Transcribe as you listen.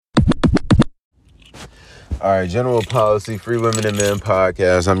All right, General Policy, Free Women and Men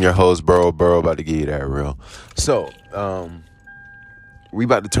podcast. I'm your host, Burrow, about to give you that real. So, we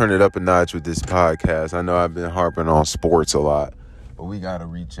about to turn it up a notch with this podcast. I know I've been harping on sports a lot, but we got to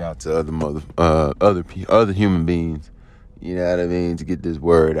reach out to other human beings, you know what I mean, to get this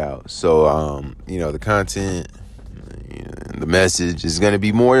word out. So, the content, the message is going to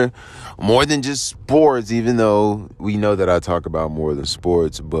be more than just sports, even though we know that I talk about more than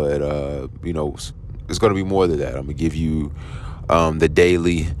sports, but, it's going to be more than that. I'm going to give you the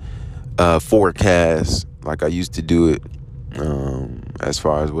daily forecast like I used to do it, as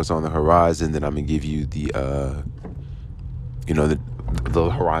far as what's on the horizon. Then I'm going to give you the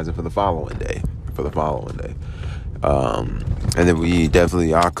horizon for the following day. And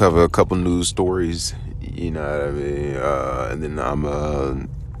then I'll cover a couple news stories, you know what I mean? And then I'll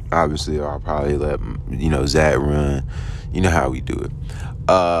probably let, Zach run. You know how we do it.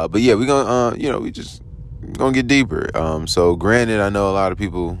 But yeah, we're going to, we just going to get deeper. So granted, I know a lot of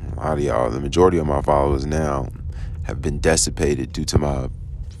y'all, the majority of my followers now have been dissipated due to my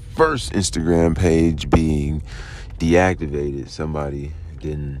first Instagram page being deactivated. Somebody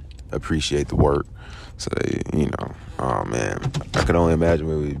didn't appreciate the work. So oh man, I can only imagine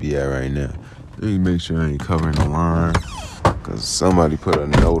where we'd be at right now. Let me make sure I ain't covering the line, because somebody put a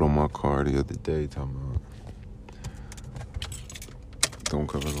note on my car the other day talking about don't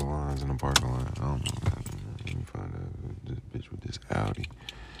cover the lines in the parking lot. I don't know. Let me find out this bitch with this Audi.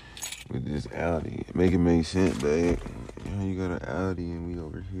 Make it make sense, babe. You got an Audi and we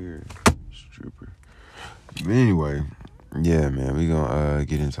over here. Stripper. But anyway, yeah, man, we gonna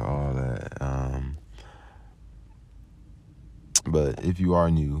get into all that. But if you are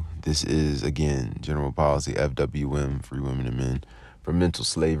new, this is, again, General Policy, FWM, Free Women and Men. For mental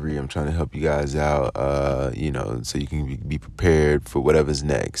slavery, I'm trying to help you guys out, so you can be prepared for whatever's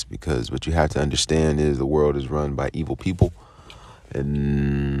next. Because what you have to understand is the world is run by evil people.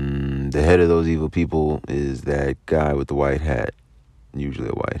 And the head of those evil people is that guy with the white hat. Usually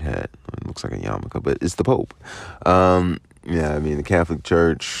a white hat. It looks like a yarmulke, but it's the Pope. The Catholic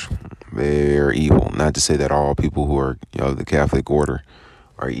Church, they're evil. Not to say that all people who are, the Catholic order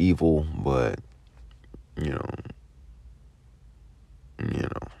are evil, but,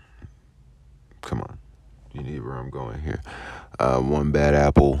 come on. You need where I'm going here. One bad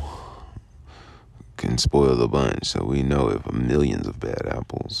apple can spoil the bunch. So we know of millions of bad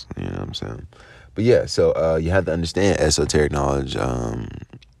apples. You know what I'm saying? But yeah, so you have to understand esoteric knowledge,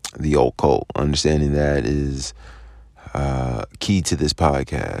 the occult. Understanding that is key to this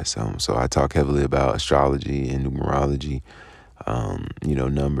podcast. So I talk heavily about astrology and numerology,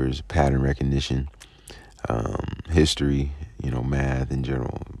 numbers, pattern recognition, history, math in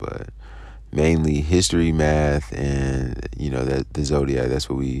general, but mainly history, math, and, the zodiac. That's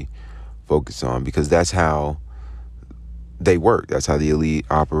what we focus on, because that's how they work. That's how the elite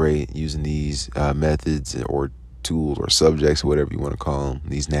operate, using these methods or tools or subjects, whatever you want to call them,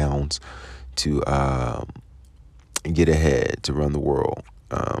 these nouns, to get ahead, to run the world.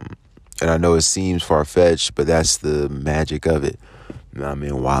 And I know it seems far-fetched, but that's the magic of it. I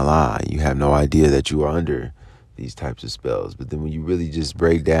mean, voila, you have no idea that you are under these types of spells. But then when you really just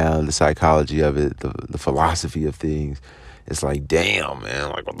break down the psychology of it, the philosophy of things, it's like, damn, man,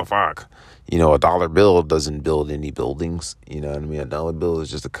 like, what the fuck? A dollar bill doesn't build any buildings. You know what I mean? A dollar bill is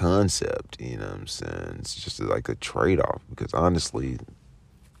just a concept. You know what I'm saying? It's just like a trade-off, because honestly,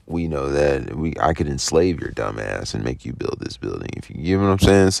 we know that I could enslave your dumb ass and make you build this building, if you get what I'm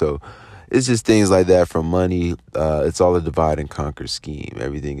saying. So it's just things like that from money. It's all a divide and conquer scheme.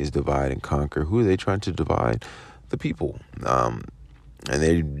 Everything is divide and conquer. Who are they trying to divide? The people. And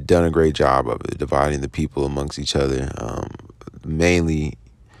they've done a great job of it, dividing the people amongst each other. Mainly,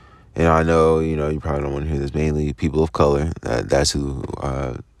 and I know, you probably don't want to hear this, mainly people of color. That's who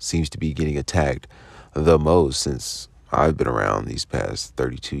seems to be getting attacked the most since I've been around these past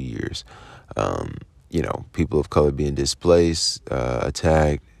 32 years. People of color being displaced,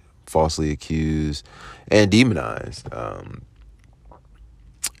 attacked, falsely accused, and demonized.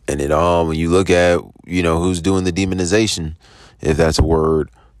 And it all, when you look at, who's doing the demonization, if that's a word,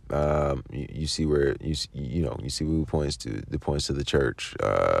 you see where, you see who points to. It points to the church.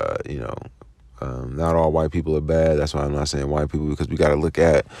 Not all white people are bad. That's why I'm not saying white people, because we got to look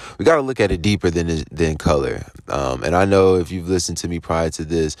at it deeper than color. And I know if you've listened to me prior to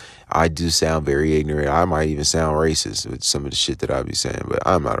this, I do sound very ignorant. I might even sound racist with some of the shit that I be saying, but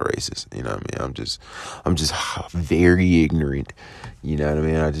I'm not a racist. You know what I mean? I'm just very ignorant. You know what I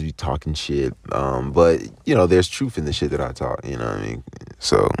mean? I just be talking shit. But there's truth in the shit that I talk. You know what I mean?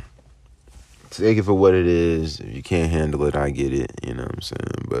 So take it for what it is. If you can't handle it, I get it. You know what I'm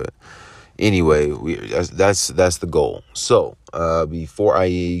saying? But Anyway, that's the goal. So before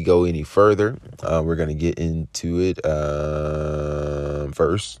I go any further, we're gonna get into it.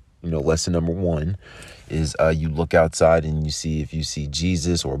 First, lesson number 1 is you look outside and you see if you see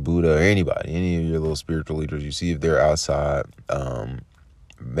Jesus or Buddha or anybody, any of your little spiritual leaders. You see if they're outside.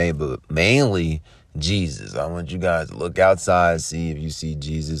 Mainly Jesus. I want you guys to look outside, see if you see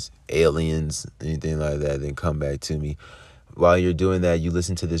Jesus, aliens, anything like that. Then come back to me. While you're doing that, you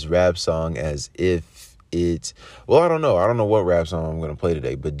listen to this rap song as if it's, I don't know what rap song I'm going to play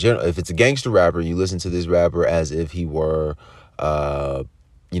today, but if it's a gangster rapper, you listen to this rapper as if he were, a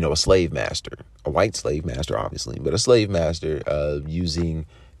slave master, a white slave master, obviously, but a slave master, using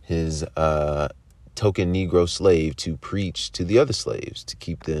his, token Negro slave to preach to the other slaves, to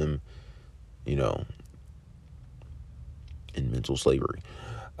keep them, in mental slavery.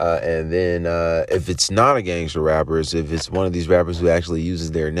 And then if it's not a gangster rapper, if it's one of these rappers who actually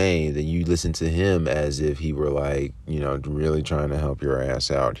uses their name, then you listen to him as if he were like, really trying to help your ass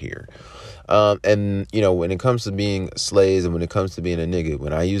out here. And, when it comes to being slaves and when it comes to being a nigga,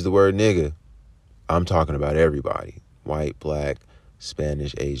 when I use the word nigga, I'm talking about everybody, white, black,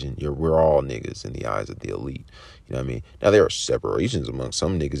 Spanish, Asian. We're all niggas in the eyes of the elite. You know what I mean? Now, there are separations among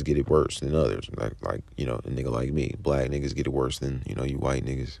some niggas get it worse than others. Like a nigga like me. Black niggas get it worse than, you white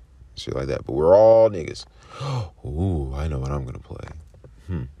niggas. Shit like that. But we're all niggas. Ooh, I know what I'm going to play.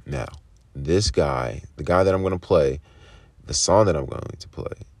 Now, this guy, the guy that I'm going to play, the song that I'm going to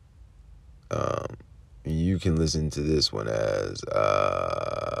play, you can listen to this one as,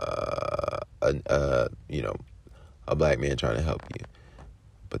 a black man trying to help you.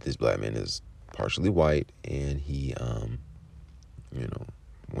 But this black man is partially white, and he,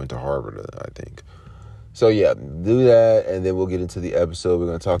 went to Harvard, I think. So, yeah, do that, and then we'll get into the episode. We're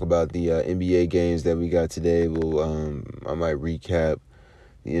going to talk about the NBA games that we got today. I might recap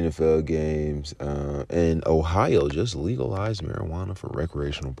the NFL games. And Ohio just legalized marijuana for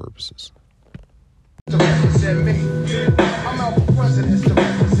recreational purposes.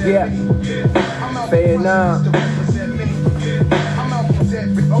 Yeah, fair enough.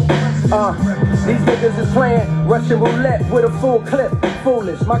 These niggas is playing Russian roulette with a full clip.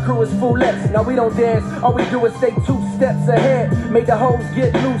 Foolish, my crew is foolettes. Now we don't dance, all we do is stay 2 steps ahead. Make the hoes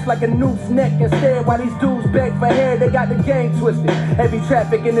get loose like a noose neck instead. While these dudes beg for hair, they got the game twisted. Heavy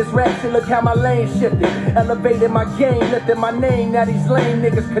traffic in this rap shit, look how my lane shifted. Elevated my game, lifted my name. Now these lame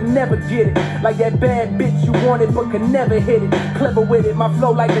niggas could never get it. Like that bad bitch you wanted but could never hit it. Clever with it, my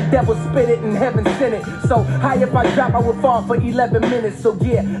flow like the devil spit it and heaven sent it. So high if I drop, I will fall for 11 minutes. So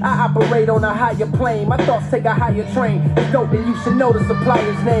yeah, I operate on a higher plane. My thoughts take a higher train. It's dope and you should know the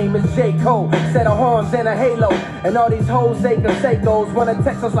supplier's name is J. Cole. Set of horns and a halo. And all these hoes, they can say goes. Wanna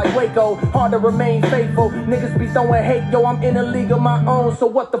text us like Waco. Hard to remain faithful. Niggas be throwing hate. Yo, I'm in a league of my own. So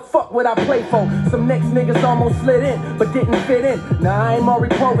what the fuck would I play for? Some next niggas almost slid in, but didn't fit in. Nah, I ain't Maury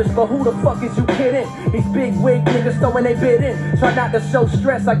Povich, but who the fuck is you kidding? These big wig niggas throwing they bid in. Try not to show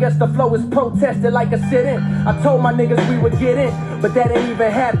stress. I guess the flow is protested like a sit-in. I told my niggas we would get in, but that ain't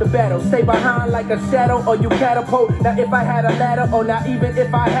even half the battle. Stay behind like a shadow or you catapult. Now if I had a ladder or not even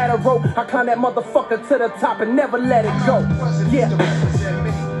if I had a rope, I climb that motherfucker to the top and never let it go. Yeah.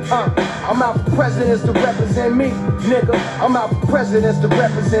 I'm out for presidents to represent me, nigga. I'm out for presidents to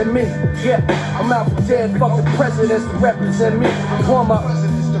represent me. Yeah, I'm out for dead fucking presidents to represent me. Warm up.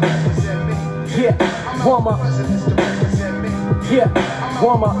 Yeah, warm up. Yeah,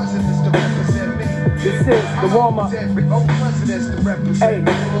 warm up. This is the warm-up. Hey,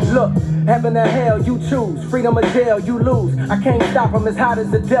 look, heaven or hell, you choose. Freedom or jail, you lose. I can't stop them as hot as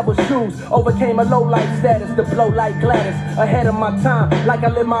the devil's shoes. Overcame a low life status to blow like Gladys. Ahead of my time, like I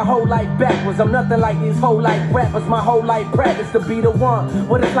live my whole life backwards. I'm nothing like these whole life rappers. My whole life practice to be the one.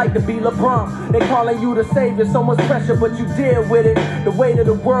 What it's like to be LeBron. They calling you the savior, so much pressure, but you deal with it. The weight of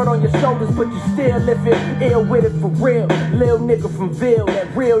the world on your shoulders, but you still lift it. Ill with it for real. Lil nigga from Ville, that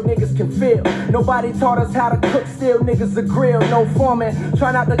real niggas can feel. Nobody taught us how to cook, still niggas a grill, no foreman.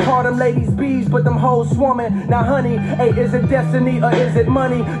 Try not to call them ladies bees, but them hoes swarming. Now honey, hey, is it destiny or is it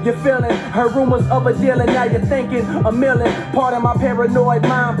money? You're feeling, heard rumors of a deal and now you're thinking a million. Part of my paranoid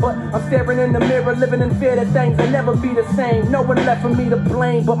mind, but I'm staring in the mirror, living in fear that things will never be the same. No one left for me to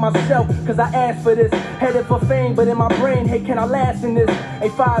blame but myself, cause I asked for this. Headed for fame, but in my brain, hey, can I last in this? Hey,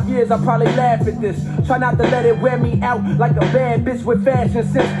 5 years, I probably laugh at this. Try not to let it wear me out like a bad bitch with fashion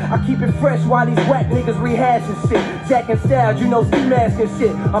sense. I keep it fresh while these whack niggas rehashing shit. Jacking styles, you know, ski masking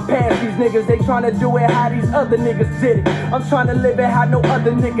shit. I'm past these niggas, they tryna do it how these other niggas did it. I'm tryna live it how no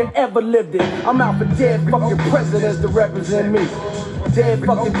other nigga ever lived it. I'm out for dead fucking presidents to represent me. Dead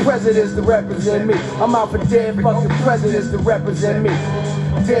fucking presidents to represent me. I'm out for dead fucking presidents to represent me.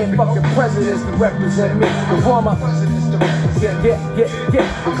 dead fucking presidents to represent me. The warm up. Yeah.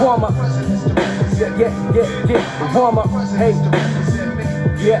 The warm up. Yeah. The warm up. Hey.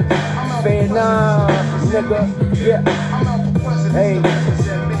 Yeah. Vietnam, nigga. Yeah. Hey.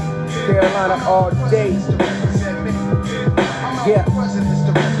 Carolina all day. Yeah.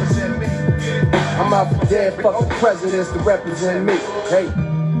 I'm out for dead fucking presidents to represent me. Hey.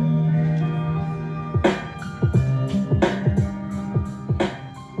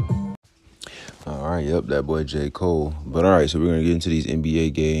 All right, yep, that boy J. Cole. But all right, so we're gonna get into these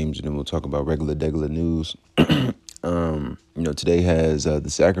NBA games, and then we'll talk about regular news. Today has the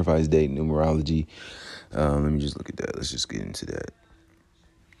sacrifice date numerology. Let me just look at that. Let's just get into that.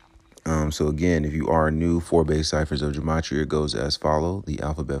 So again, if you are new, 4 base ciphers of gematria, it goes as follow. The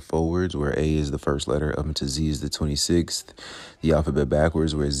alphabet forwards, where A is the first letter, up into Z is the 26th. The alphabet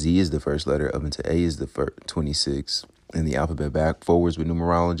backwards, where Z is the first letter, up into A is the 26th. And the alphabet back forwards with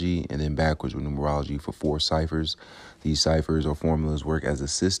numerology, and then backwards with numerology for 4 ciphers. These ciphers or formulas work as a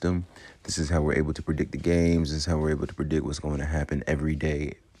system. This is how we're able to predict the games. This is how we're able to predict what's going to happen every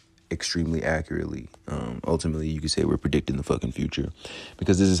day extremely accurately. Ultimately, you could say we're predicting the fucking future,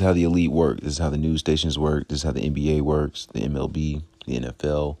 because this is how the elite work. This is how the news stations work. This is how the NBA works, the MLB, the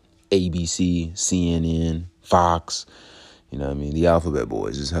NFL, ABC, CNN, Fox. You know what I mean? The alphabet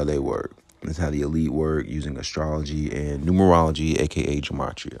boys. This is how they work. This is how the elite work, using astrology and numerology, aka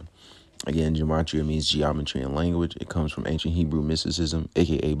gematria. Again, gematria means geometry and language. It comes from ancient Hebrew mysticism,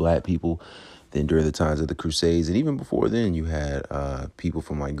 aka black people. Then during the times of the Crusades, and even before then, you had people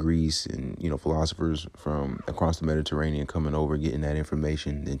from like Greece and, philosophers from across the Mediterranean coming over, getting that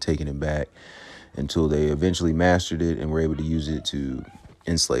information, then taking it back until they eventually mastered it and were able to use it to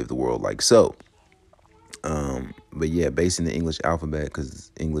enslave the world like so. But yeah, based in the English alphabet,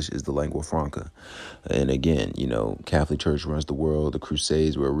 because English is the lingua franca. And again, Catholic Church runs the world. The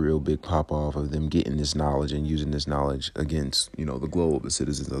Crusades were a real big pop off of them getting this knowledge and using this knowledge against, the globe, the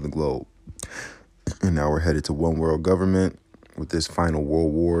citizens of the globe. And now we're headed to one world government, with this final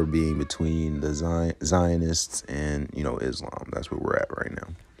world war being between the Zionists and, Islam. That's where we're at right now.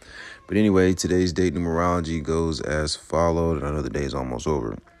 But anyway, today's date numerology goes as followed. I know the day is almost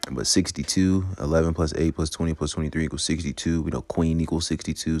over. But 62, 11 plus 8 plus 20 plus 23 equals 62. We know queen equals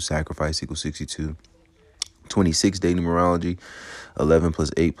 62. Sacrifice equals 62. 26 day numerology. 11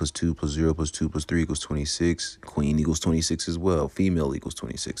 plus 8 plus 2 plus 0 plus 2 plus 3 equals 26. Queen equals 26 as well. Female equals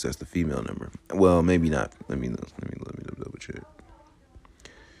 26. That's the female number. Well, maybe not. Let me double check.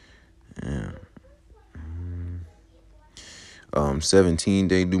 Yeah. 17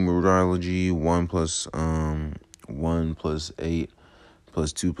 day numerology. 1 plus 8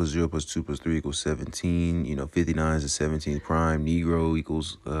 plus 2 plus 0 plus 2 plus 3 equals 17. 59 is the 17th prime. Negro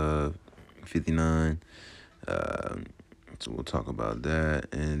equals 59. So we'll talk about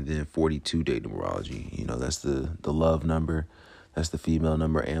that. And then 42 day numerology. That's the love number. That's the female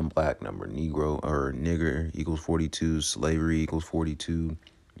number and black number. Negro or nigger equals 42. Slavery equals 42.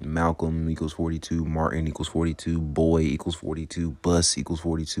 Malcolm equals 42. Martin equals 42. Boy equals 42. Bus equals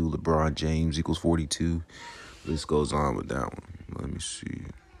 42. LeBron James equals 42. This goes on with that one. Let me see.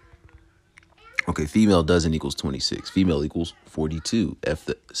 Okay, female dozen equals 26. Female equals 42. F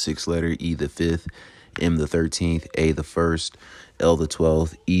the 6th letter, E the 5th, M the 13th, A the 1st, L the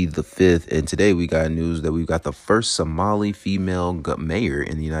 12th, E the 5th. And today we got news that we've got the first Somali female mayor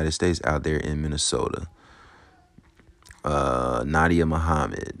in the United States out there in Minnesota. Nadia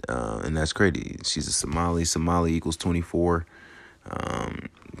Muhammad. And that's crazy. She's a Somali. Somali equals 24.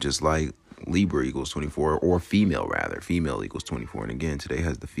 Just like Libra equals 24, or female rather. Female equals 24. And again, today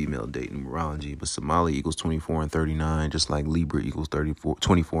has the female date numerology. But Somali equals 24 and 39, just like Libra equals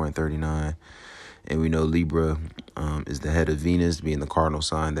 24 and 39. And we know Libra is the head of Venus, being the cardinal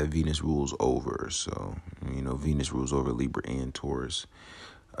sign that Venus rules over. So, Venus rules over Libra and Taurus.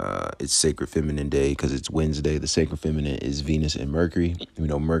 It's Sacred Feminine Day because it's Wednesday. The Sacred Feminine is Venus and Mercury.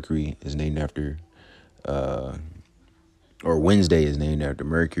 Mercury is named after... or Wednesday is named after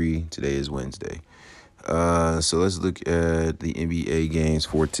Mercury. Today is Wednesday. So let's look at the NBA games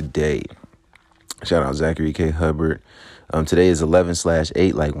for today. Shout out Zachary K. Hubbard. Today is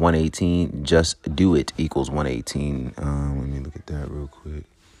 11/8, like 118. Just do it equals 118. Let me look at that real quick.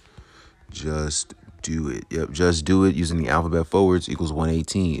 Just do it. Yep, just do it using the alphabet forwards equals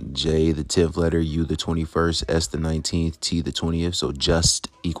 118. J, the 10th letter, U, the 21st, S, the 19th, T, the 20th. So just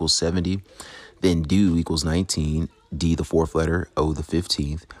equals 70. Then do equals 19. D, the 4th letter, O, the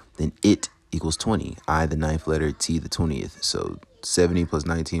 15th. Then it equals 20. I, the 9th letter, T, the 20th. So 70 plus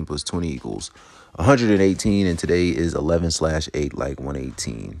 19 plus 20 equals 118. And today is 11/8, like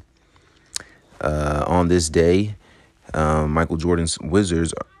 118. On this day, Michael Jordan's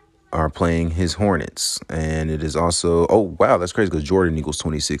Wizards are playing his Hornets. And it is also, oh, wow, that's crazy because Jordan equals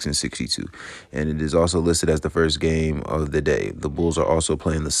 26 and 62. And it is also listed as the first game of the day. The Bulls are also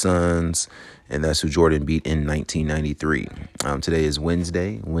playing the Suns, and that's who Jordan beat in 1993. Today is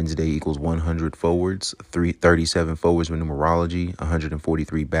Wednesday. Wednesday equals 100 forwards, 37 forwards with numerology,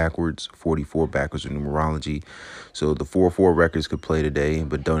 143 backwards, 44 backwards with numerology. So the 4-4 records could play today,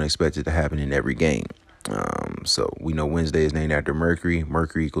 but don't expect it to happen in every game. So we know Wednesday is named after Mercury.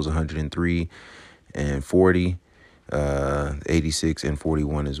 Mercury equals 103 and 40, 86 and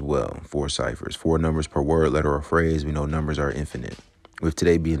 41 as well. 4 ciphers, 4 numbers per word, letter, or phrase. We know numbers are infinite. With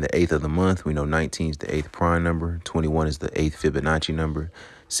today being the 8th of the month, we know 19 is the 8th prime number, 21 is the 8th Fibonacci number,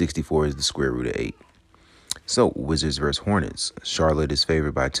 64 is the square root of 8. So Wizards versus Hornets. Charlotte is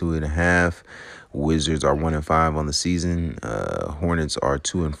favored by 2.5. Wizards are 1-5 on the season. Hornets are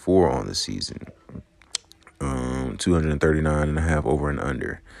 2-4 on the season. 239.5 over and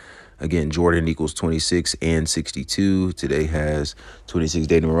under. Again, Jordan equals 26 and 62. Today has 26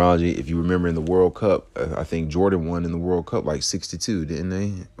 day numerology. If you remember in the World Cup, I think Jordan won in the World Cup like 62, didn't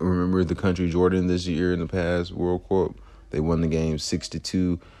they? Remember the country Jordan this year in the past World Cup? They won the game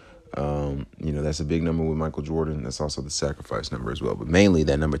 62. That's a big number with Michael Jordan. That's also the sacrifice number as well. But mainly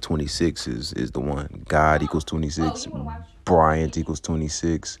that number 26 is the one. God equals 26. Bryant equals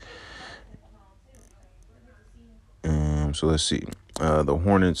 26. So let's see. The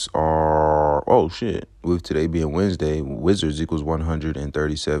Hornets are, with today being Wednesday, Wizards equals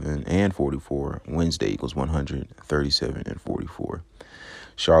 137 and 44. Wednesday equals 137 and 44.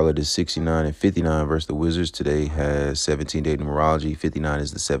 Charlotte is 69 and 59 versus the Wizards. Today has 17-day numerology. 59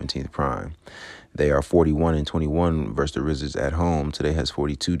 is the 17th prime. They are 41 and 21 versus the Wizards at home. Today has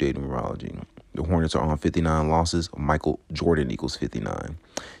 42-day numerology. The Hornets are on 59 losses. Michael Jordan equals 59.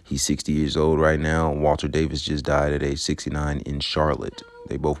 He's 60 years old right now. Walter Davis just died at age 69 in Charlotte.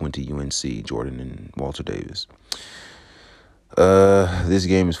 They both went to UNC, Jordan and Walter Davis. This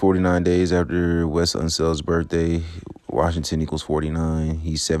game is 49 days after Wes Unsell's birthday. Washington equals 49.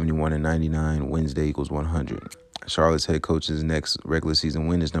 He's 71 and 99. Wednesday equals 100. Charlotte's head coach's next regular season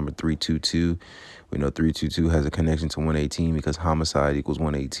win is number 322. We know 322 has a connection to 118 because homicide equals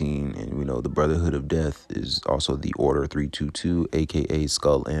 118. And we know the Brotherhood of Death is also the Order 322, a.k.a.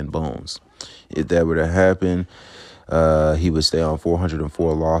 Skull and Bones. If that were to happen, he would stay on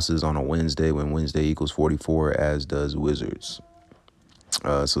 404 losses on a Wednesday when Wednesday equals 44, as does Wizards.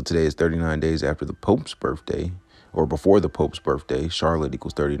 So today is 39 days after the Pope's birthday, or before the Pope's birthday. Charlotte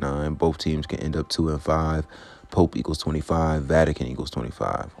equals 39. Both teams can end up 2-5. Pope equals 25. Vatican equals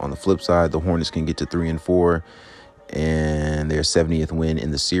 25. On the flip side, the Hornets can get to 3-4, and their 70th win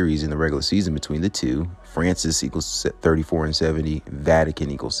in the series in the regular season between the two. Francis equals 34 and 70. Vatican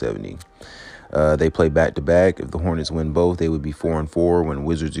equals 70. They play back-to-back. If the Hornets win both, they would be 4-4 when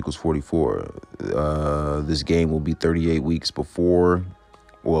Wizards equals 44. This game will be 38 weeks before.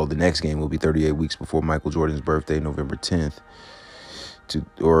 Well, the next game will be 38 weeks before Michael Jordan's birthday, November 10th.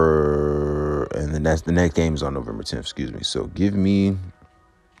 And then the next game is on November 10th, excuse me. So give me,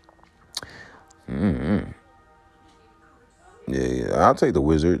 I'll take the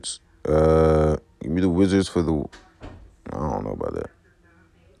Wizards. Give me the Wizards for the, I don't know about that.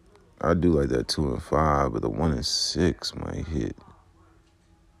 I do like that 2-5, but the 1-6 might hit.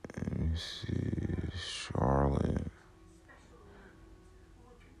 Let me see, Charlotte.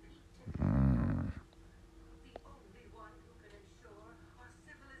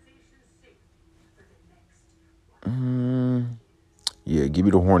 Yeah, give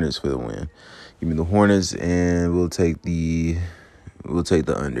me the Hornets for the win. Give me the Hornets, and we'll take the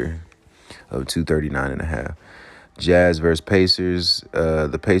under of 239.5. Jazz versus Pacers.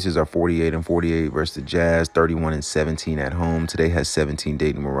 The Pacers are 48 and 48 versus the Jazz, 31 and 17 at home. Today has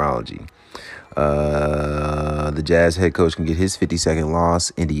 17-day numerology. The Jazz head coach can get his 52nd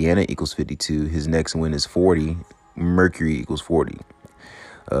loss. Indiana equals 52. His next win is 40. Mercury equals 40.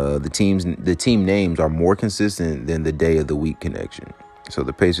 The team names are more consistent than the day of the week connection. So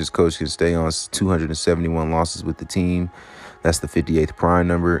the Pacers coach can stay on 271 losses with the team. That's the 58th prime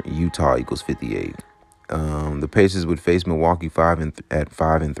number. Utah equals 58. The Pacers would face Milwaukee at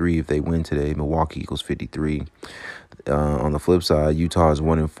 5-3 if they win today. Milwaukee equals 53. On the flip side, Utah is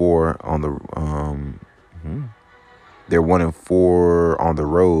 1-4 on the they're 1-4 on the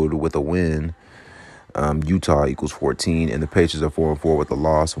road with a win. Utah equals 14, and the Pacers are 4-4 with a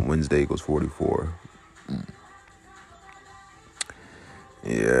loss. Wednesday equals 44.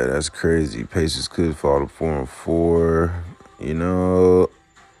 Yeah, that's crazy. Pacers could fall to 4-4.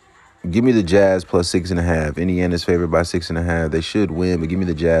 Give me the Jazz plus 6.5. Indiana's favored by 6.5. They should win, but give me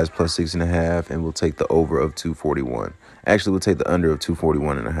the Jazz plus 6.5, and we'll take the over of 241. Actually, we'll take the under of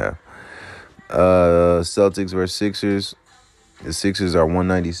 241.5. Celtics versus Sixers. The Sixers are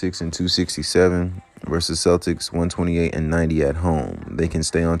 196 and 267 versus Celtics 128 and 90 at home. They can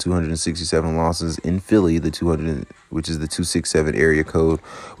stay on 267 losses in Philly, which is the 267 area code.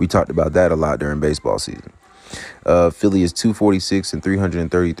 We talked about that a lot during baseball season. Philly is 246 and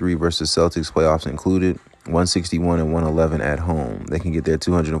 333 versus Celtics, playoffs included, 161 and 111 at home. They can get their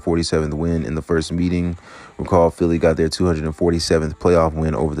 247th win in the first meeting. Recall, Philly got their 247th playoff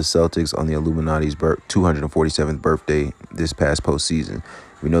win over the Celtics on the Illuminati's 247th birthday this past postseason.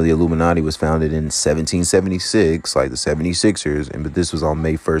 We know the Illuminati was founded in 1776, like the 76ers, but this was on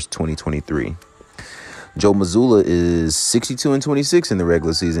May 1st, 2023. Joe Mazzulla is 62 and 26 in the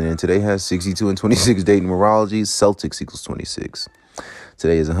regular season, and today has 62 and 26 dating numerology. Celtics equals 26.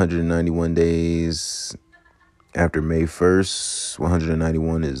 Today is 191 days after May 1st.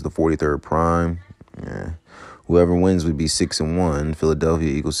 191 is the 43rd prime. Yeah. Whoever wins would be 6-1.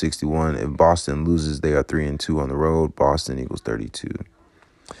 Philadelphia equals 61. If Boston loses, they are 3-2 on the road. Boston equals 32.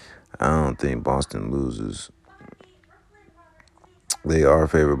 I don't think Boston loses. They are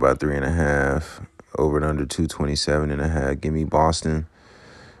favored by 3.5. Over and under 227.5. Give me Boston.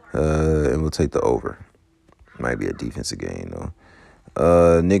 And we'll take the over. Might be a defensive game, though.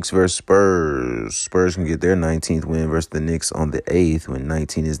 Knicks versus Spurs. Spurs can get their 19th win versus the Knicks on the 8th, when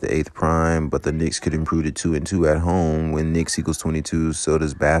 19 is the 8th prime. But the Knicks could improve to 2-2 at home. When Knicks equals 22, so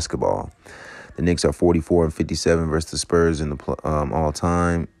does basketball. The Knicks are 44 and 57 versus the Spurs in the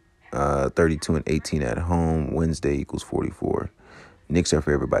all-time. 32 and 18 at home. Wednesday equals 44. Knicks are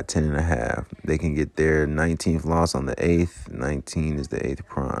favored by 10.5. They can get their 19th loss on the 8th. 19 is the 8th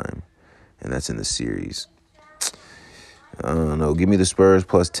prime, and that's in the series. I don't know. Give me the Spurs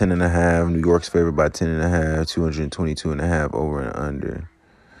plus 10.5. New York's favored by 10.5. 222.5 over and under.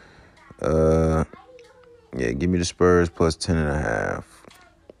 Yeah, give me the Spurs plus 10.5.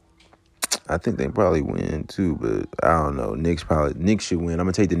 I think they probably win too, but I don't know. Knicks should win. I'm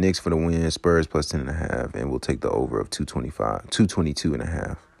gonna take the Knicks for the win. Spurs plus 10.5, and we'll take the over of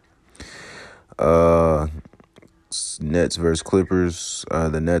 222.5. Nets versus Clippers.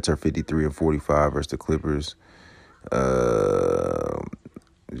 The Nets are 53 and 45 versus the Clippers.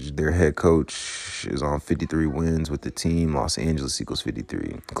 Their head coach is on 53 wins with the team. Los Angeles equals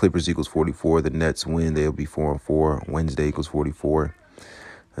 53. Clippers equals 44. The Nets win. They'll be 4-4. Wednesday equals 44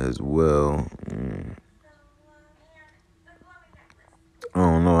 as well. I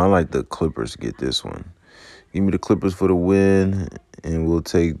don't know. I like the Clippers to get this one. Give me the Clippers for the win, and we'll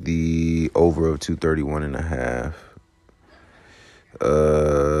take the over of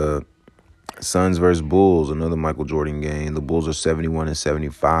 231.5. Suns versus Bulls, another Michael Jordan game. The Bulls are 71 and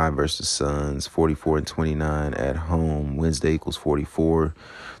 75 versus Suns, 44 and 29 at home. Wednesday equals 44.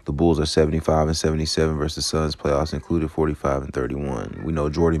 The Bulls are 75 and 77 versus Suns, playoffs included, 45 and 31. We know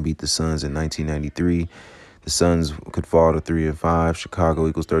Jordan beat the Suns in 1993. The Suns could fall to 3-5. Chicago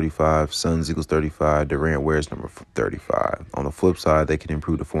equals 35. Suns equals 35. Durant wears number 35. On the flip side, they can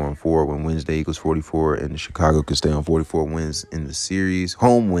improve to 4-4 when Wednesday equals 44, and Chicago could stay on 44 wins in the series,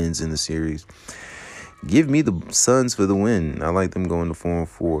 home wins in the series. Give me the Suns for the win. I like them going to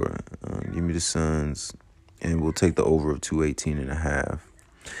 4-4. Give me the Suns, and we'll take the over of 218.5.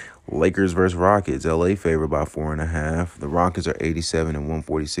 Lakers versus Rockets. LA favored by 4.5. The Rockets are 87 and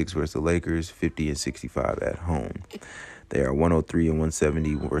 146 versus the Lakers, 50 and 65 at home. They are 103 and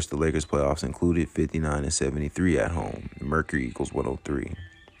 170 versus the Lakers, playoffs included, 59 and 73 at home. Mercury equals 103.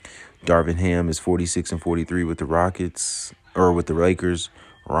 Darvin Ham is 46 and 43 with the Lakers.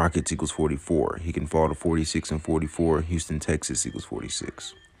 Rockets equals 44. He can fall to 46 and 44. Houston, Texas equals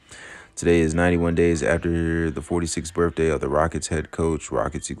 46. Today is 91 days after the 46th birthday of the Rockets head coach.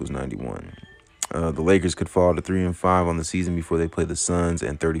 Rockets equals 91. The Lakers could fall to 3-5 on the season before they play the Suns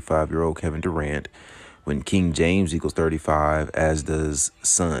and 35-year-old Kevin Durant. When King James equals 35, as does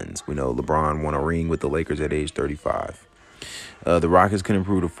Suns. We know LeBron won a ring with the Lakers at age 35. The Rockets can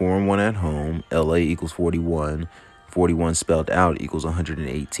improve to 4-1 at home. LA equals 41. 41 spelled out equals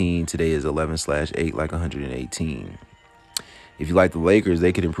 118. Today is 11/8 like 118. If you like the Lakers,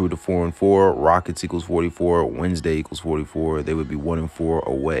 they could improve to 4-4. Rockets equals 44. Wednesday equals 44. They would be 1-4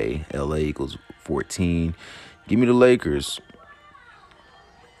 away. LA equals 14. Give me the Lakers.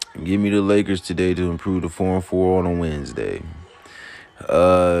 Give me the Lakers today to improve to 4-4 on a Wednesday.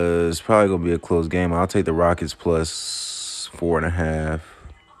 It's probably going to be a close game. I'll take the Rockets plus 4.5.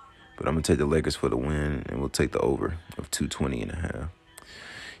 But I'm going to take the Lakers for the win, and we'll take the over of 220.5.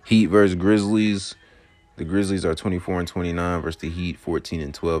 Heat versus Grizzlies. The Grizzlies are 24-29 versus the Heat,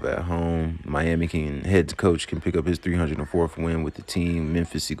 14-12 at home. Miami head coach can pick up his 304th win with the team.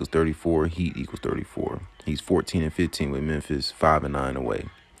 Memphis equals 34. Heat equals 34. He's 14-15 with Memphis, 5-9 away.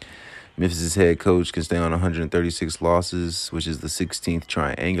 Memphis' head coach can stay on 136 losses, which is the 16th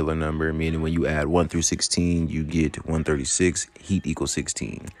triangular number, meaning when you add 1 through 16, you get 136. Heat equals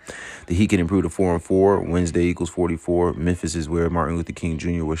 16. The Heat can improve to 4-4. Wednesday equals 44. Memphis is where Martin Luther King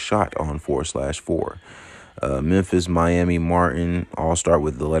Jr. was shot on 4/4. Memphis, Miami, Martin all start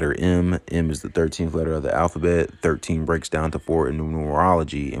with the letter M. M is the 13th letter of the alphabet. 13 breaks down to 4 in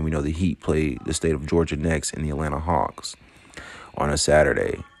numerology, and we know the Heat play the state of Georgia next in the Atlanta Hawks on a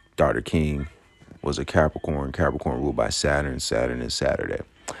Saturday. Dr. King was a Capricorn. Capricorn ruled by Saturn. Saturn is Saturday.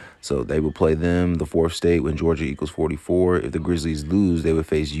 So they would play them, the fourth state, when Georgia equals 44. If the Grizzlies lose, they would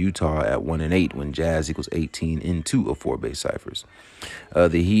face Utah at 1-8 when Jazz equals 18 in 2 of 4 base ciphers.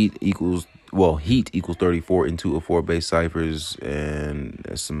 The Heat equals 34 in 2 of 4 base ciphers, and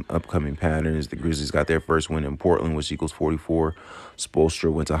there's some upcoming patterns. The Grizzlies got their first win in Portland, which equals 44.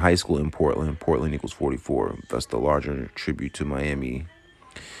 Spoelstra went to high school in Portland. Portland equals 44. Thus, the larger tribute to Miami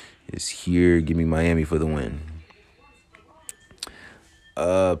is here. Give me Miami for the win.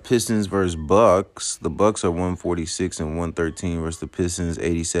 Pistons versus Bucks. The Bucks are 146 and 113 versus the Pistons,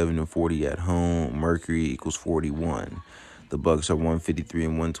 87 and 40 at home. Mercury equals 41. The Bucks are 153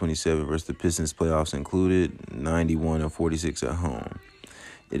 and 127 versus the Pistons, playoffs included, 91 and 46 at home.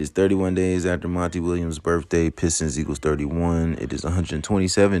 It is 31 days after Monty Williams' birthday. Pistons equals 31. It is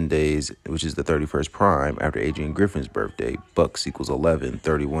 127 days, which is the 31st prime, after Adrian Griffin's birthday. Bucks equals 11.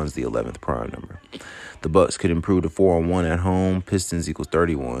 31 is the 11th prime number. The Bucks could improve to 4-1 at home. Pistons equals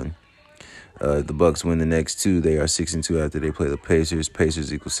 31. The Bucks win the next 2. They are 6-2 after they play the Pacers.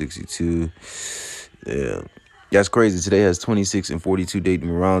 Pacers equals 62. Yeah. That's crazy. Today has 26 and 42 date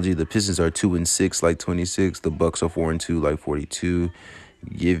numerology. The Pistons are 2-6 like 26. The Bucks are 4-2 like 42.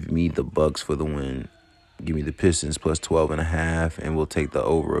 Give me the Bucks for the win. Give me the Pistons plus 12.5, and we'll take the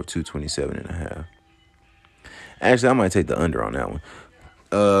over of 227.5. Actually, I might take the under on that one.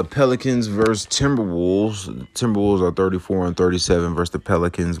 Pelicans versus Timberwolves. The Timberwolves are 34 and 37 versus the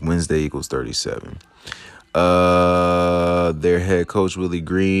Pelicans. Wednesday equals 37. Their head coach, Willie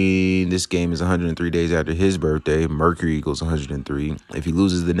Green. This game is 103 days after his birthday. Mercury equals 103. If he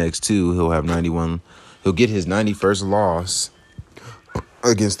loses the next 2, he'll have 91. He'll get his 91st loss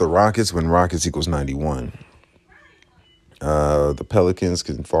against the Rockets when Rockets equals 91. The Pelicans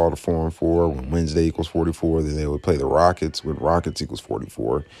can fall to 4-4 when Wednesday equals 44. Then they would play the Rockets when Rockets equals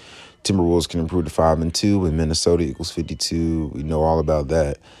 44. Timberwolves can improve to 5-2 when Minnesota equals 52. We know all about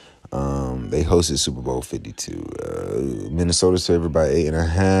that. They hosted Super Bowl 52. Minnesota's favored by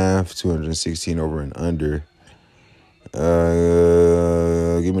 8.5, 216 over and under.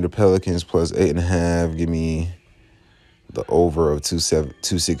 Give me the Pelicans plus 8.5. Give me the over of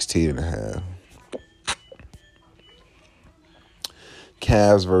 216.5.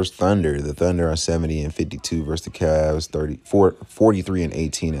 Cavs versus Thunder. The Thunder are 70 and 52 versus the Cavs, 43 and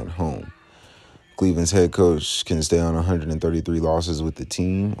 18 at home. Cleveland's head coach can stay on 133 losses with the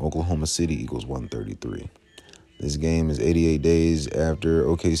team. Oklahoma City equals 133. This game is 88 days after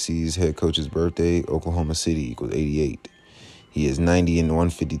OKC's head coach's birthday. Oklahoma City equals 88. He is 90 and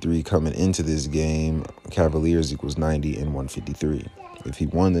 153 coming into this game. Cavaliers equals 90 and 153. If he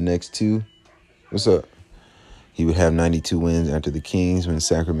won the next 2, what's up? He would have 92 wins after the Kings when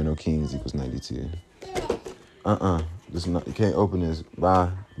Sacramento Kings equals 92. You can't open this.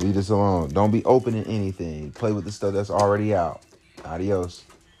 Bye. Leave this alone. Don't be opening anything. Play with the stuff that's already out. Adios.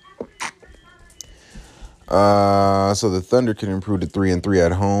 So the Thunder can improve to 3-3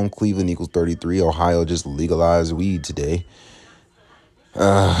 at home. Cleveland equals 33. Ohio just legalized weed today.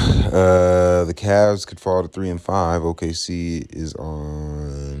 The Cavs could fall to 3-5. OKC is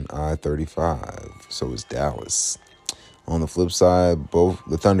on I-35. So is Dallas. On the flip side, both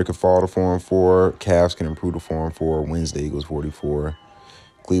the Thunder could fall to 4-4. Cavs can improve to 4-4. Wednesday equals 44.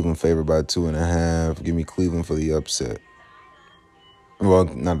 Cleveland favored by 2.5. Give me Cleveland for the upset. Well,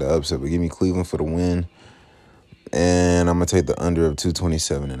 not the upset, but give me Cleveland for the win. And I'm going to take the under of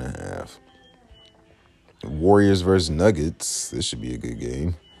 227.5. Warriors versus Nuggets. This should be a good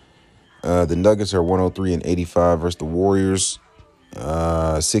game. The Nuggets are 103 and 85 versus the Warriors.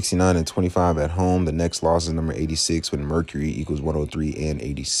 69 and 25 at home. The next loss is number 86 when Mercury equals 103 and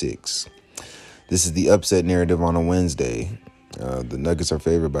 86. This is the upset narrative on a Wednesday. The Nuggets are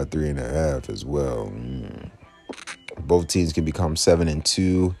favored by 3.5 as well. Both teams can become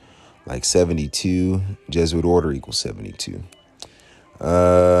 7-2, like 72. Jesuit order equals 72.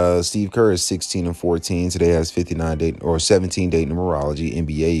 Steve Kerr is 16 and 14. Today has 17 date numerology.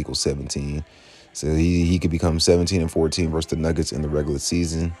 NBA equals 17. So he could become 17-14 versus the Nuggets in the regular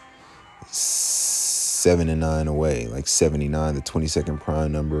season. 7-9 away, like 79, the 22nd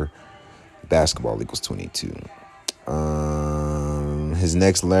prime number. Basketball equals 22. His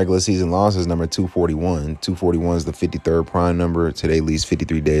next regular season loss is number 241. 241 is the 53rd prime number. Today leaves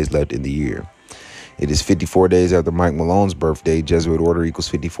 53 days left in the year. It is 54 days after Mike Malone's birthday. Jesuit order equals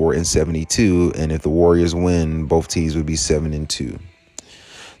 54 and 72. And if the Warriors win, both teams would be 7-2.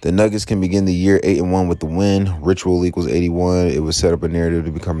 The Nuggets can begin the year 8-1 with the win. Ritual equals 81. It would set up a narrative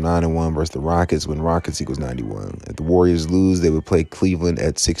to become 9-1 versus the Rockets when Rockets equals 91. If the Warriors lose, they would play Cleveland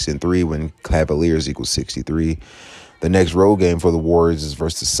at 6-3 when Cavaliers equals 63. The next road game for the Warriors is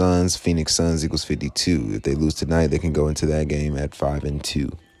versus the Suns. Phoenix Suns equals 52. If they lose tonight, they can go into that game at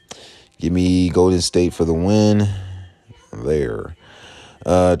 5-2. Give me Golden State for the win. There.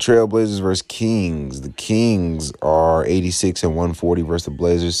 Trailblazers versus Kings. The Kings are 86-140 versus the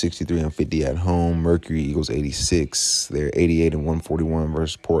Blazers, 63-50 at home. Mercury equals 86. They're 88-141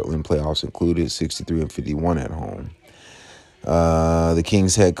 versus Portland, playoffs included, 63-51 at home. The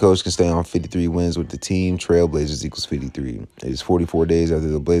Kings head coach can stay on 53 wins with the team. Trailblazers equals 53. It is 44 days after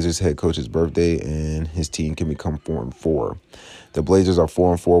the Blazers head coach's birthday, and his team can become 4-4. The Blazers are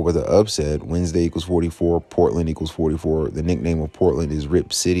 4-4 with an upset. Wednesday equals 44. Portland equals 44. The nickname of Portland is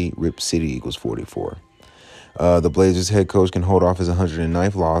Rip City. Rip City equals 44. The Blazers head coach can hold off his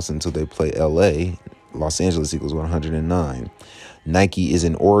 109th loss until they play L.A. Los Angeles equals 109. Nike is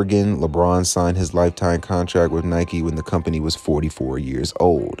in Oregon. LeBron signed his lifetime contract with Nike when the company was 44 years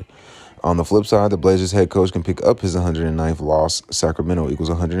old. On the flip side, the Blazers head coach can pick up his 109th loss. Sacramento equals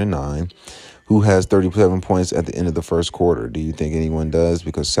 109. Who has 37 points at the end of the first quarter? Do you think anyone does?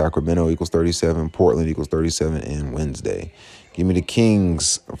 Because Sacramento equals 37, Portland equals 37, and Wednesday. Give me the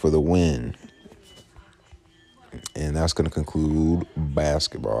Kings for the win. And that's going to conclude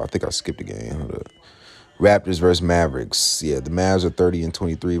basketball. I think I skipped a game. Hold up. Raptors versus Mavericks. Yeah, the Mavs are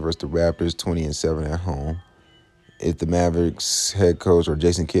 30-23 versus the Raptors, 20-7 at home. If the Mavericks head coach, or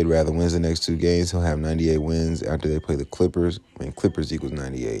Jason Kidd rather, wins the next two games, he'll have 98 wins after they play the Clippers. Clippers equals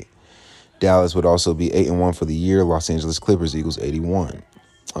 98. Dallas would also be 8-1 for the year. Los Angeles Clippers equals 81.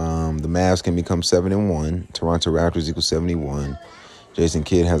 The Mavs can become 7-1. Toronto Raptors equals 71. Jason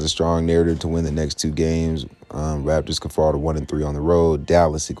Kidd has a strong narrative to win the next two games. Raptors can fall to 1-3 on the road.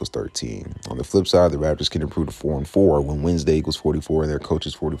 Dallas equals 13. On the flip side, the Raptors can improve to 4-4 when Wednesday equals 44 and their coach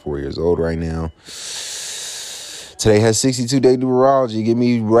is 44 years old right now. Today has 62-day numerology. Give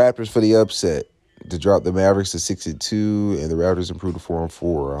me Raptors for the upset. To drop the Mavericks to 6-2 and the Raptors improve to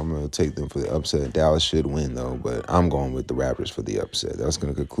 4-4. I'm going to take them for the upset. Dallas should win, though, but I'm going with the Raptors for the upset. That's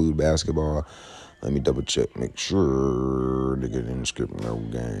going to conclude basketball. Let me double check, make sure they didn't skip no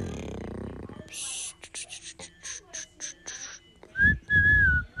games.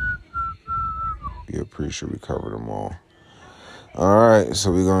 Yeah, pretty sure we covered them all. All right,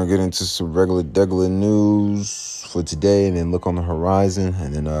 so we're going to get into some regular news for today and then look on the horizon.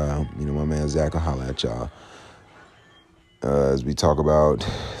 And then, my man Zach will holler at y'all as we talk about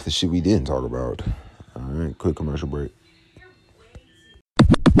the shit we didn't talk about. All right, quick commercial break.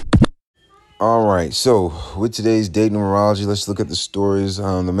 All right, so with today's date numerology, let's look at the stories.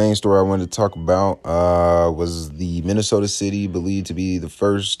 The main story I wanted to talk about was the Minnesota city believed to be the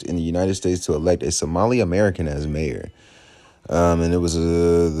first in the United States to elect a Somali American as mayor. And it was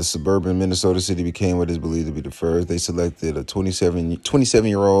the suburban Minnesota city became what is believed to be the first. They selected a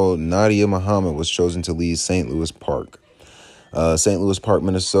 27-year-old Nadia Muhammad was chosen to lead St. Louis Park. St. Louis Park,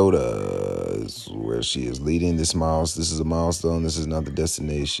 Minnesota is where she is leading this milestone. This is a milestone. This is not the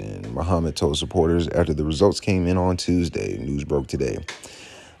destination. Muhammad told supporters after the results came in on Tuesday. News broke today.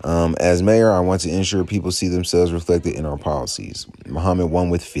 As mayor, I want to ensure people see themselves reflected in our policies. Muhammad won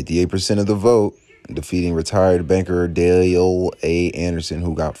with 58% of the vote, defeating retired banker Dale A. Anderson,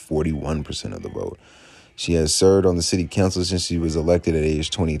 who got 41% of the vote. She has served on the city council since she was elected at age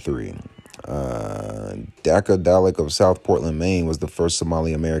 23. Daka Dalek of South Portland, Maine, was the first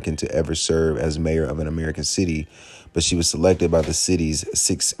Somali American to ever serve as mayor of an American city, but she was selected by the city's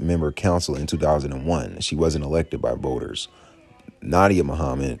 6-member council in 2001. She wasn't elected by voters. Nadia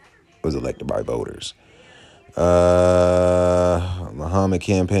Muhammad was elected by voters. Muhammad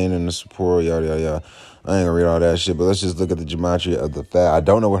campaign and the support, yada, yada, yada. I ain't gonna read all that shit, but let's just look at the gematria of the fact. I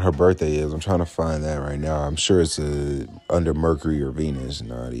don't know what her birthday is. I'm trying to find that right now. I'm sure it's under Mercury or Venus.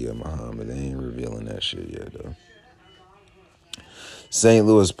 Nadia Muhammad. They ain't revealing that shit yet, though. St.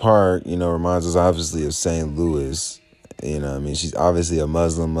 Louis Park, reminds us obviously of St. Louis. She's obviously a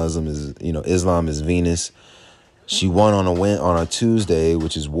Muslim. Islam is Venus. She won on a Tuesday,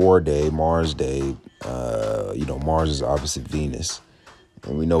 which is War Day, Mars Day. Mars is opposite Venus.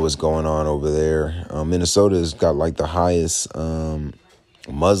 And we know what's going on over there. Minnesota's got like the highest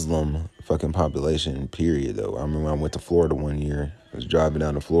Muslim fucking population, period, though. I remember when I went to Florida one year. I was driving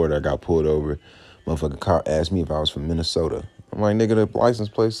down to Florida. I got pulled over. Motherfucking cop asked me if I was from Minnesota. I'm like, nigga, the license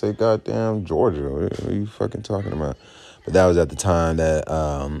plate say goddamn Georgia. What are you fucking talking about? But that was at the time that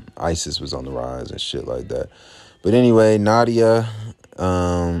ISIS was on the rise and shit like that. But anyway, Nadia,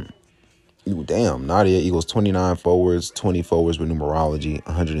 Nadia equals 29 forwards, 20 forwards with numerology,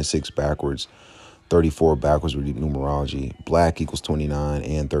 106 backwards, 34 backwards with numerology. Black equals 29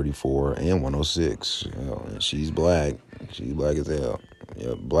 and 34 and 106. And she's black. She's black as hell.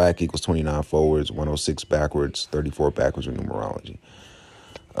 Yeah, black equals 29 forwards, 106 backwards, 34 backwards with numerology.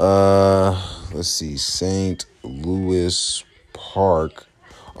 Let's see. St. Louis Park.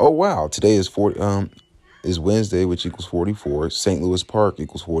 Oh wow, today is is Wednesday, which equals 44. St. Louis Park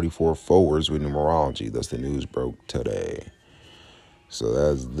equals 44 forwards with numerology. That's the news broke today. So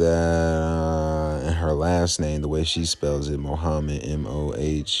that's that. And her last name, the way she spells it, Mohammed,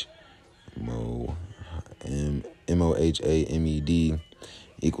 Mohamed,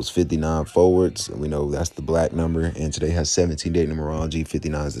 equals 59 forwards. And we know that's the black number. And today has 17-day numerology.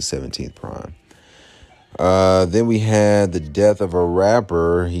 59 is the 17th prime. Then we had the death of a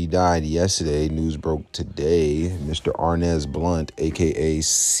rapper. He died yesterday. News broke today. Mr. Arnez Blunt, a.k.a.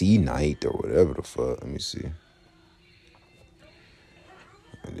 C-Night or whatever the fuck. Let me see.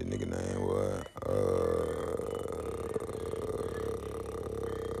 And the nigga name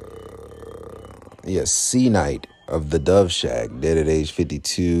was C-Night of the Dove Shack, dead at age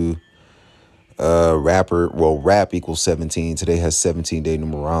 52. Rap equals 17. Today has 17-day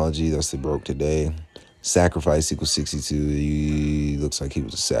numerology. That's the broke today. Sacrifice equals 62. He looks like he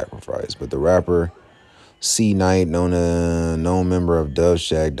was a sacrifice. But the rapper C-Night, known member of Dove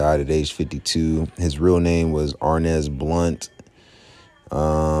Shack, died at age 52. His real name was Arnez Blunt.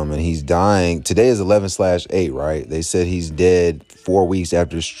 And he's dying. Today is 11/8, right? They said he's dead 4 weeks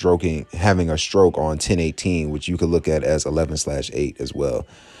after having a stroke on 10/18, which you could look at as 11/8 as well.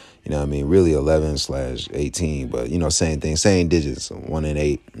 You know what I mean? Really 11/18, but, you know, same thing, same digits, 1 and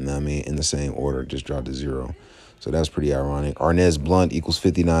 8, you know what I mean? In the same order, just dropped to 0. So that's pretty ironic. Arnez Blunt equals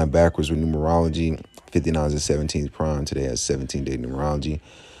 59 backwards with numerology. 59 is the 17th prime. Today has 17-day numerology.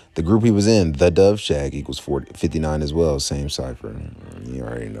 The group he was in, the Dove Shack, equals 59 as well. Same cipher. You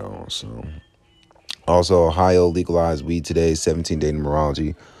already know. So, also, Ohio legalized weed today. 17-day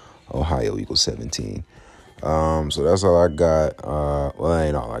numerology. Ohio equals 17. So that's all I got. Well, that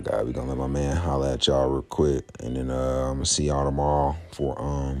ain't all I got. We're gonna let my man holler at y'all real quick, and then I'm gonna see y'all tomorrow for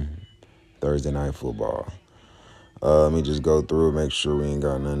Thursday night football. Let me just go through and make sure we ain't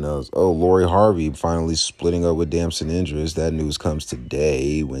got nothing else. Oh, Lori Harvey finally splitting up with Damson Idris. That news comes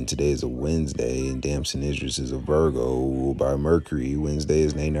today, when today is a Wednesday, and Damson Idris is a Virgo ruled by Mercury. Wednesday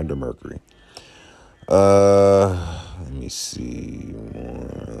is named after Mercury. Let me see.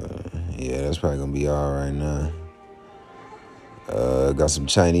 Yeah, that's probably gonna be all right now. Got some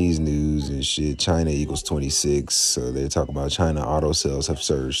Chinese news and shit. China equals 26. So they're talking about China auto sales have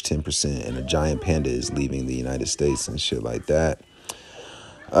surged 10%, and a giant panda is leaving the United States and shit like that.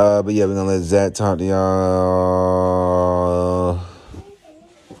 But yeah, we're gonna let Zach talk to y'all.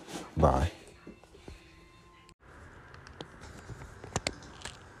 Bye.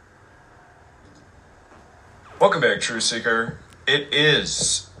 Welcome back, Truth Seeker. It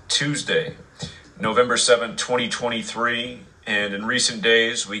is Tuesday, November 7th, 2023. And in recent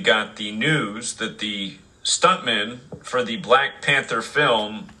days, we got the news that the stuntman for the Black Panther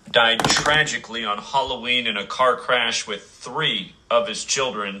film died tragically on Halloween in a car crash with 3 of his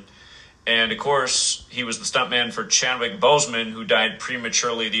children. And, of course, he was the stuntman for Chadwick Boseman, who died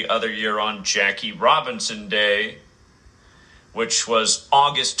prematurely the other year on Jackie Robinson Day, which was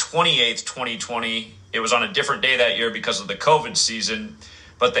August 28th, 2020. It was on a different day that year because of the COVID season.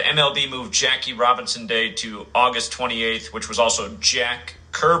 But the MLB moved Jackie Robinson Day to August 28th, which was also Jack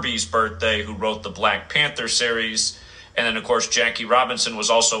Kirby's birthday, who wrote the Black Panther series. And then, of course, Jackie Robinson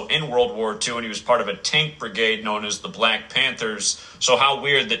was also in World War II, and he was part of a tank brigade known as the Black Panthers. So how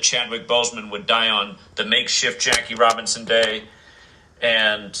weird that Chadwick Boseman would die on the makeshift Jackie Robinson Day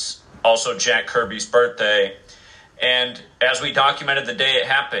and also Jack Kirby's birthday. And as we documented the day it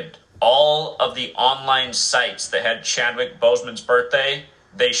happened, all of the online sites that had Chadwick Boseman's birthday,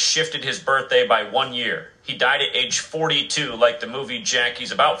 they shifted his birthday by 1 year. He died at age 42, like the movie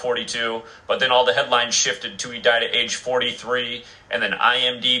Jackie's about 42, but then all the headlines shifted to he died at age 43, and then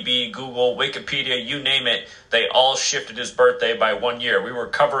IMDb, Google, Wikipedia, you name it, they all shifted his birthday by 1 year. We were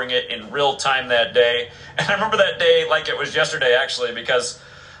covering it in real time that day, and I remember that day like it was yesterday, actually, because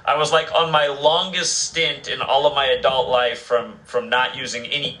I was like on my longest stint in all of my adult life from not using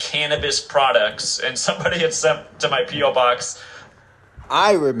any cannabis products, and somebody had sent to my P.O. box.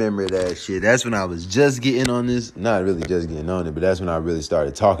 I remember that shit. That's when I was just getting on this. Not really just getting on it, but that's when I really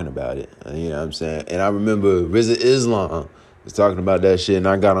started talking about it. You know what I'm saying? And I remember Rizza Islam was talking about that shit, and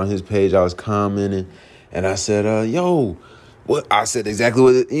I got on his page. I was commenting, and I said, yo, what? I said exactly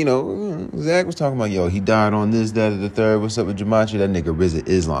what, Zach was talking about. Yo, he died on this, that, or the third. What's up with Gematria? That nigga Rizza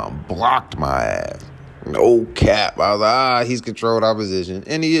Islam blocked my ass. No cap. I was like, he's controlled opposition.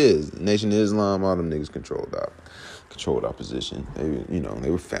 And he is. Nation of Islam, all them niggas controlled opposition. They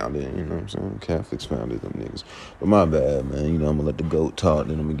were founded, you know what I'm saying? Catholics founded them niggas. But my bad, man. I'm going to let the goat talk,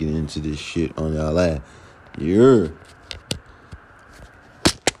 then I'm going to get into this shit on y'all ass. Yeah.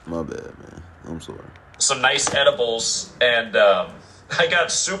 My bad, man. I'm sorry. Some nice edibles, and I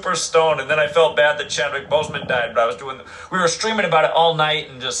got super stoned, and then I felt bad that Chadwick Boseman died, but we were streaming about it all night,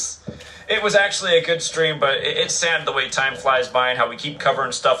 and it was actually a good stream, but it's sad the way time flies by and how we keep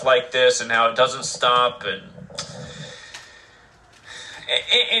covering stuff like this and how it doesn't stop. And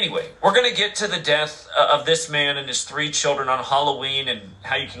anyway, we're going to get to the death of this man and his 3 children on Halloween, and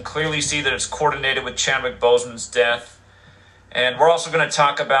how you can clearly see that it's coordinated with Chadwick Boseman's death. And we're also going to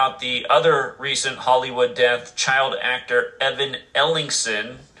talk about the other recent Hollywood death, child actor Evan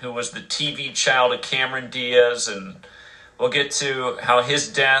Ellingson, who was the TV child of Cameron Diaz. And we'll get to how his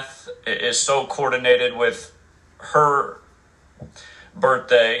death is so coordinated with her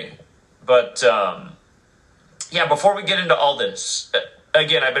birthday. But, yeah, before we get into all this,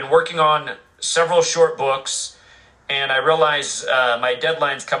 again, I've been working on several short books, and I realize my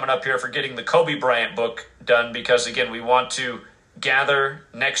deadline's coming up here for getting the Kobe Bryant book done because, again, we want to gather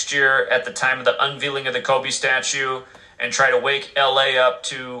next year at the time of the unveiling of the Kobe statue and try to wake LA up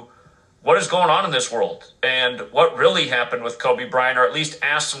to what is going on in this world and what really happened with Kobe Bryant, or at least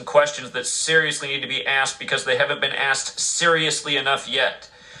ask some questions that seriously need to be asked because they haven't been asked seriously enough yet.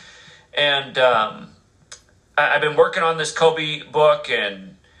 And I've been working on this Kobe book,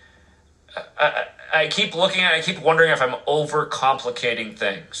 and I keep looking at it, I keep wondering if I'm overcomplicating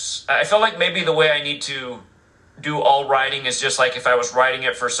things. I feel like maybe the way I need to do all writing is just like if I was writing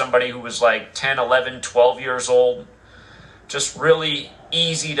it for somebody who was like 10, 11, 12 years old. Just really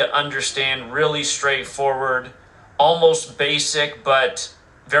easy to understand, really straightforward, almost basic, but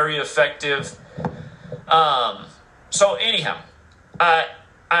very effective. So anyhow, I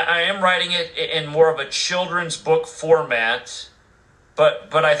am writing it in more of a children's book format,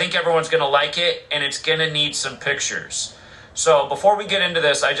 but I think everyone's going to like it, and it's going to need some pictures. So before we get into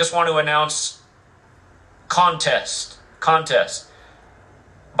this, I just want to announce contest.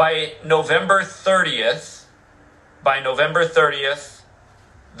 By November 30th,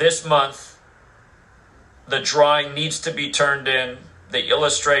 this month, the drawing needs to be turned in, the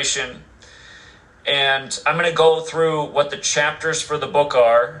illustration, and I'm going to go through what the chapters for the book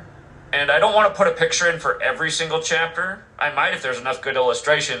are. And I don't want to put a picture in for every single chapter. I might if there's enough good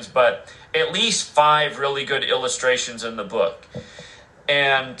illustrations, but at least 5 really good illustrations in the book.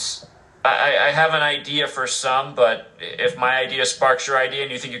 And I have an idea for some, but if my idea sparks your idea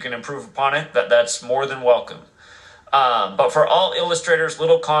and you think you can improve upon it, that's more than welcome. But for all illustrators,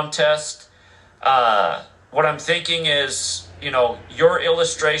 little contest. What I'm thinking is, your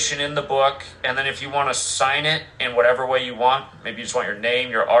illustration in the book, and then if you want to sign it in whatever way you want, maybe you just want your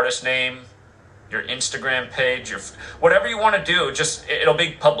name, your artist name, your Instagram page, whatever you want to do, it'll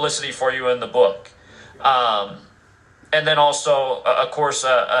be publicity for you in the book. And then also, of course,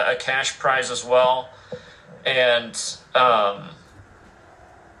 a cash prize as well. And I'll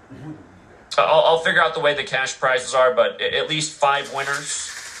figure out the way the cash prizes are, but at least 5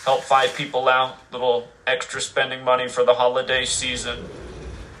 winners. Help 5 people out. Little extra spending money for the holiday season.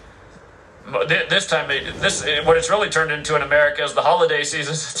 This time, what it's really turned into in America is the holiday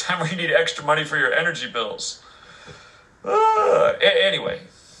season is the time where you need extra money for your energy bills. Anyway.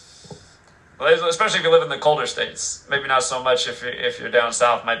 Especially if you live in the colder states. Maybe not so much if you're down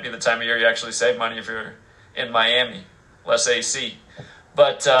south. Might be the time of year you actually save money if you're in Miami. Less AC.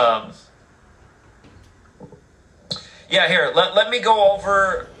 But, yeah, here, let me go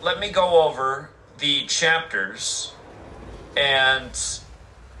over the chapters. And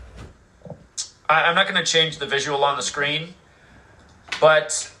I'm not going to change the visual on the screen.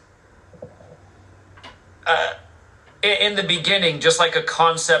 But in the beginning, just like a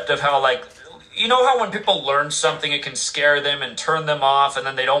concept of how, like, you know how when people learn something, it can scare them and turn them off, and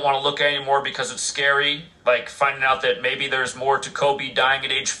then they don't want to look anymore because it's scary? Like finding out that maybe there's more to Kobe dying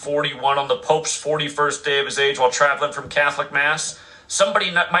at age 41 on the Pope's 41st day of his age while traveling from Catholic Mass.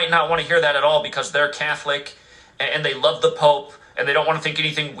 Somebody might not want to hear that at all because they're Catholic and they love the Pope, and they don't want to think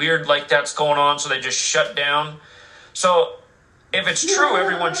anything weird like that's going on, so they just shut down. So if it's true,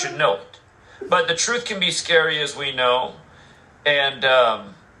 everyone should know it. But the truth can be scary, as we know. And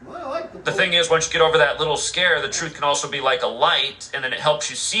the thing is, once you get over that little scare, the truth can also be like a light, and then it helps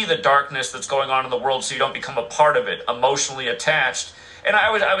you see the darkness that's going on in the world so you don't become a part of it, emotionally attached. And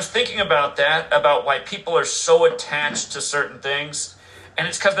I was thinking about that, about why people are so attached to certain things. And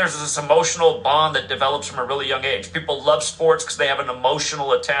it's because there's this emotional bond that develops from a really young age. People love sports because they have an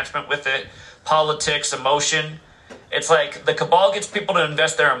emotional attachment with it. Politics, emotion. It's like the cabal gets people to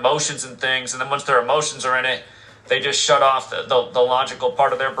invest their emotions in things, and then once their emotions are in it, they just shut off the logical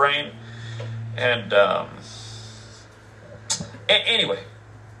part of their brain. And anyway,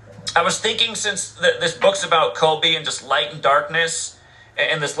 I was thinking, since this book's about Kobe and just light and darkness,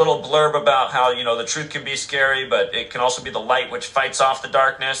 and this little blurb about how, you know, the truth can be scary, but it can also be the light which fights off the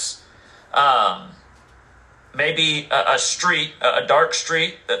darkness. Maybe a street, a dark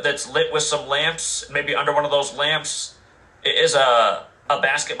street that's lit with some lamps. Maybe under one of those lamps is a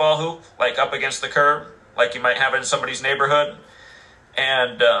basketball hoop, like up against the curb, like you might have in somebody's neighborhood.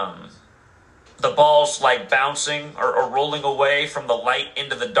 And the ball's like bouncing or rolling away from the light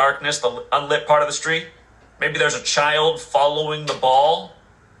into the darkness, the unlit part of the street. Maybe there's a child following the ball.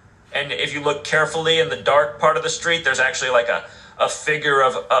 And if you look carefully in the dark part of the street, there's actually like a figure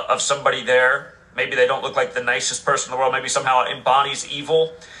of somebody there. Maybe they don't look like the nicest person in the world. Maybe somehow it embodies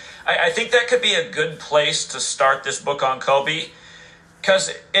evil. I think that could be a good place to start this book on Kobe,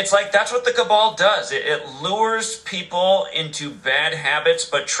 because it's like that's what the cabal does. It lures people into bad habits,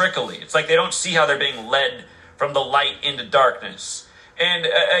 but trickily. It's like they don't see how they're being led from the light into darkness. And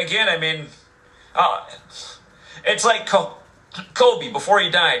again, I mean, it's like Kobe, before he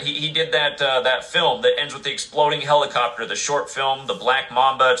died, he did that film that ends with the exploding helicopter, the short film, The Black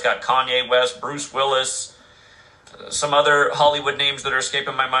Mamba. It's got Kanye West, Bruce Willis, some other Hollywood names that are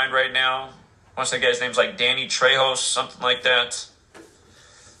escaping my mind right now. Once I get his name's like Danny Trejo, something like that.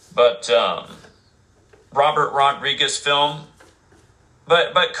 But Robert Rodriguez film.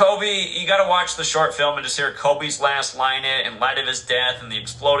 But Kobe, you got to watch the short film and just hear Kobe's last line in light of his death and the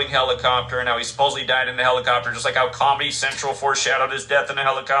exploding helicopter and how he supposedly died in the helicopter, just like how Comedy Central foreshadowed his death in a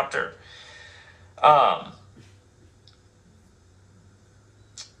helicopter.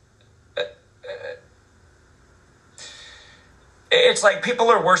 It's like people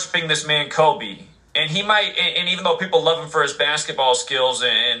are worshiping this man Kobe. And he might, and even though people love him for his basketball skills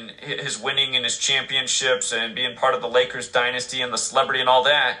and his winning and his championships and being part of the Lakers dynasty and the celebrity and all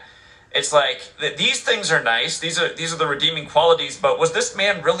that, it's like these things are nice. These are the redeeming qualities. But was this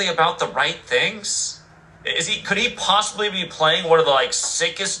man really about the right things? Could he possibly be playing one of the like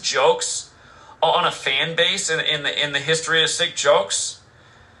sickest jokes on a fan base in the history of sick jokes?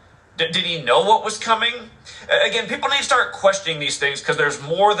 Did he know what was coming? Again, people need to start questioning these things because there's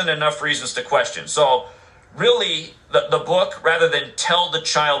more than enough reasons to question. So really, the book, rather than tell the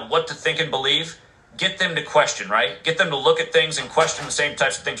child what to think and believe, get them to question, right? Get them to look at things and question the same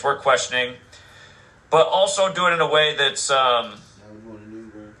types of things we're questioning, but also do it in a way that's a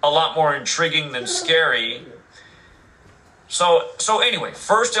lot more intriguing than scary. So anyway,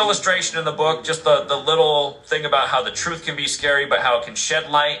 first illustration in the book, just the little thing about how the truth can be scary, but how it can shed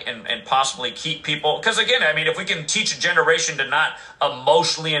light and possibly keep people. Because again, I mean, if we can teach a generation to not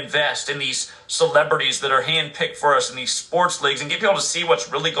emotionally invest in these celebrities that are handpicked for us in these sports leagues and get people to see what's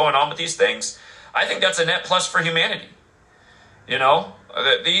really going on with these things, I think that's a net plus for humanity. You know,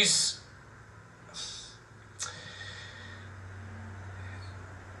 these...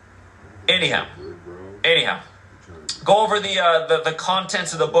 Anyhow. Go over the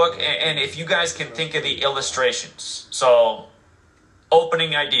contents of the book, and if you guys can think of the illustrations. So,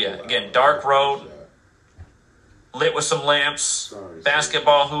 opening idea. Again, dark road, lit with some lamps,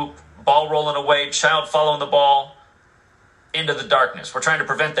 basketball hoop, ball rolling away, child following the ball into the darkness. We're trying to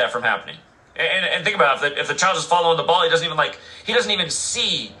prevent that from happening. And think about it. If the child is following the ball, he doesn't even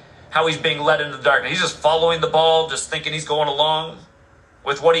see how he's being led into the darkness. He's just following the ball, just thinking he's going along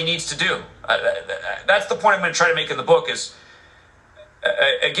with what he needs to do. That's the point I'm going to try to make in the book is,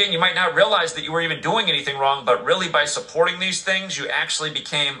 again, you might not realize that you were even doing anything wrong, but really by supporting these things, you actually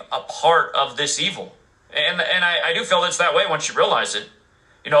became a part of this evil. And I do feel it's that way once you realize it.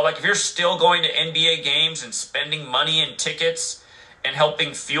 You know, like if you're still going to NBA games and spending money and tickets and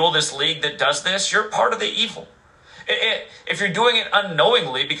helping fuel this league that does this, you're part of the evil. If you're doing it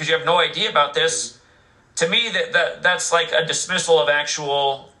unknowingly because you have no idea about this, to me, that's like a dismissal of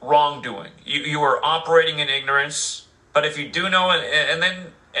actual wrongdoing. You are operating in ignorance, but if you do know it and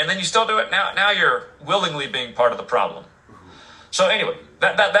then you still do it, now you're willingly being part of the problem. So anyway,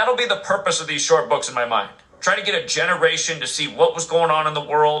 that'll be the purpose of these short books in my mind. try to get a generation to see what was going on in the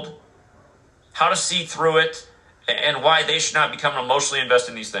world, how to see through it, and why they should not become emotionally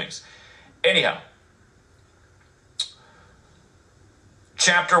invested in these things. Anyhow,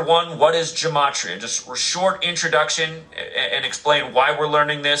 Chapter 1, what is gematria? Just a short introduction and explain why we're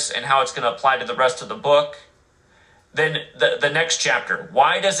learning this and how it's going to apply to the rest of the book. Then the next chapter,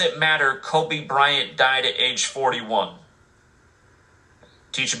 why does it matter Kobe Bryant died at age 41?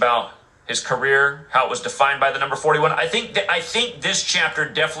 Teach about his career, how it was defined by the number 41. I think this chapter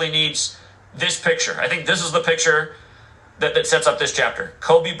definitely needs this picture. I think this is the picture that sets up this chapter.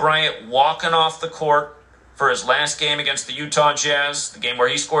 Kobe Bryant walking off the court for his last game against the Utah Jazz, the game where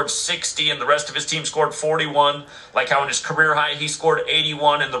he scored 60 and the rest of his team scored 41, like how in his career high he scored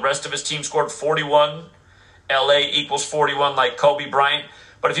 81 and the rest of his team scored 41. LA equals 41 like Kobe Bryant.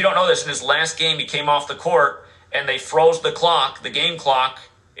 But if you don't know this, in his last game he came off the court and they froze the clock, the game clock,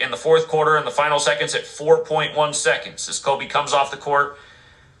 in the fourth quarter in the final seconds at 4.1 seconds. As Kobe comes off the court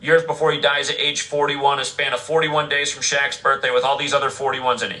years before he dies at age 41, a span of 41 days from Shaq's birthday with all these other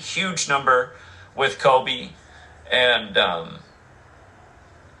 41s and a huge number with Kobe. And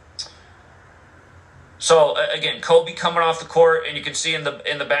so again, Kobe coming off the court, and you can see in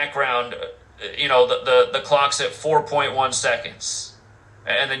the background, the clock's at 4.1 seconds,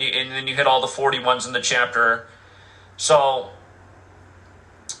 and then you hit all the 41s in the chapter. So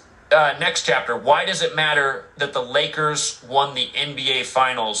next chapter, why does it matter that the Lakers won the NBA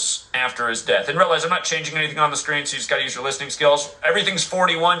Finals after his death? And realize I'm not changing anything on the screen, so you just got to use your listening skills. Everything's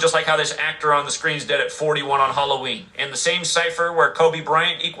 41, just like how this actor on the screen's dead at 41 on Halloween. In the same cipher where Kobe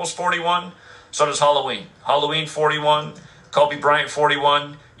Bryant equals 41, so does Halloween. Halloween 41, Kobe Bryant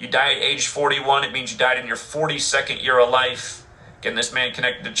 41. You die at age 41, it means you died in your 42nd year of life. Again, this man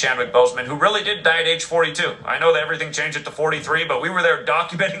connected to Chadwick Boseman, who really did die at age 42. I know that everything changed it to 43, but we were there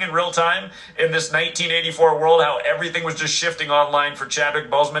documenting in real time in this 1984 world how everything was just shifting online for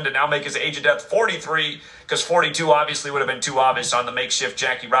Chadwick Boseman to now make his age of death 43, because 42 obviously would have been too obvious on the makeshift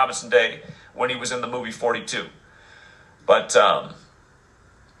Jackie Robinson day when he was in the movie 42. But I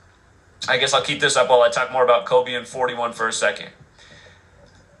guess I'll keep this up while I talk more about Kobe and 41 for a second.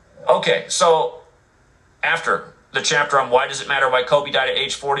 Okay, so after the chapter on why does it matter why Kobe died at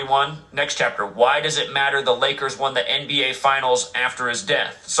age 41, next chapter, why does it matter the Lakers won the NBA Finals after his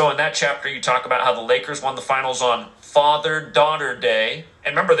death? So in that chapter, you talk about how the Lakers won the Finals on Father-Daughter Day.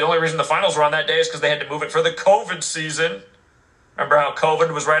 And remember, the only reason the Finals were on that day is because they had to move it for the COVID season. Remember how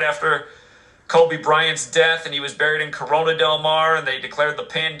COVID was right after Kobe Bryant's death, and he was buried in Corona Del Mar, and they declared the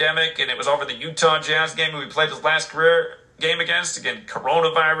pandemic, and it was over the Utah Jazz game where he played his last career game against. Again,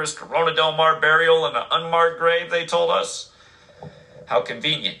 coronavirus, Corona Del Mar burial in an unmarked grave, they told us. How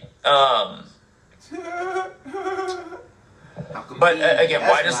convenient. But again,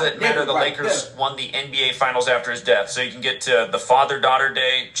 why does it matter the Lakers won the NBA Finals after his death? So you can get to the Father-Daughter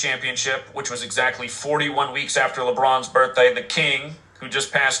Day championship, which was exactly 41 weeks after LeBron's birthday. The King, who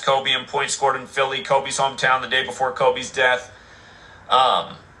just passed Kobe in points scored in Philly, Kobe's hometown, the day before Kobe's death.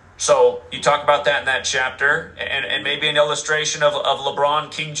 So you talk about that in that chapter, and maybe an illustration of LeBron,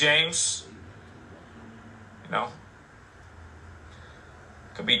 King James.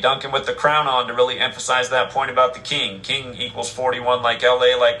 Could be Duncan with the crown on to really emphasize that point about the King. King equals 41 like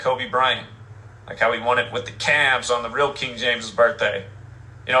LA, like Kobe Bryant. Like how he won it with the Cavs on the real King James's birthday.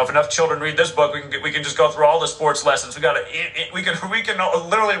 If enough children read this book, we can just go through all the sports lessons. We can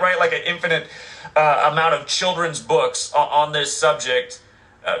literally write like an infinite amount of children's books on this subject.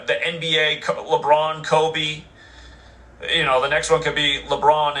 The NBA, LeBron, Kobe. The next one could be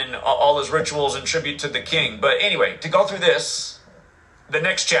LeBron and all his rituals and tribute to the King. But anyway, to go through this, the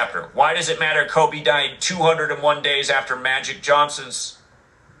next chapter. Why does it matter Kobe died 201 days after Magic Johnson's...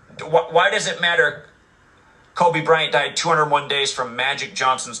 Why does it matter Kobe Bryant died 201 days from Magic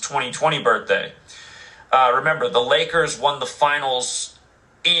Johnson's 2020 birthday? Remember, the Lakers won the finals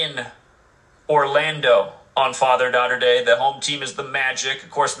in Orlando on Father-Daughter Day. The home team is the Magic. Of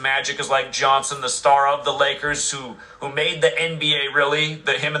course, Magic is like Johnson, the star of the Lakers, who made the NBA, really,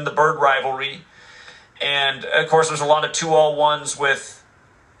 him and the Bird rivalry. And, of course, there's a lot of 201s with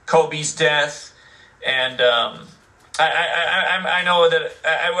Kobe's death. And I know that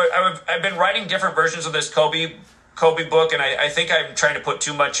I've been writing different versions of this Kobe book, and I think I'm trying to put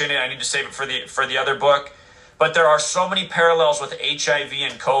too much in it. I need to save it for the other book. But there are so many parallels with HIV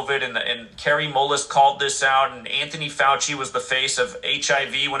and COVID, and Carrie Mullis called this out, and Anthony Fauci was the face of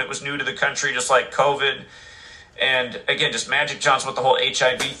HIV when it was new to the country, just like COVID. And again, just Magic Johnson with the whole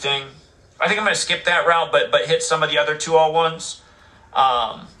HIV thing. I think I'm going to skip that route, but hit some of the other 201s.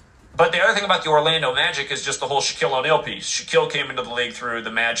 But the other thing about the Orlando Magic is just the whole Shaquille O'Neal piece. Shaquille came into the league through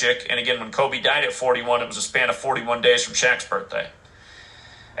the Magic, and again, when Kobe died at 41, it was a span of 41 days from Shaq's birthday.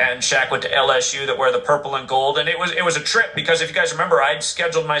 And Shaq went to LSU that wear the purple and gold, and it was a trip because if you guys remember, I'd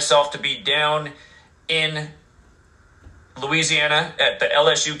scheduled myself to be down in Louisiana at the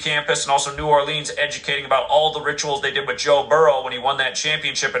LSU campus and also New Orleans, educating about all the rituals they did with Joe Burrow when he won that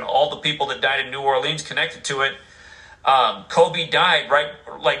championship and all the people that died in New Orleans connected to it. Kobe died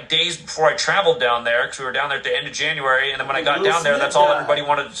like days before I traveled down there because we were down there at the end of January, and then when I got down there, that's all everybody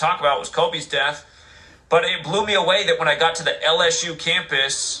wanted to talk about was Kobe's death. But it blew me away that when I got to the LSU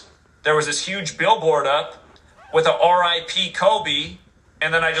campus, there was this huge billboard up with a RIP Kobe.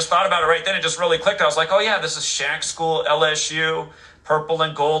 And then I just thought about it right then. It just really clicked. I was like, oh, yeah, this is Shaq's school, LSU, purple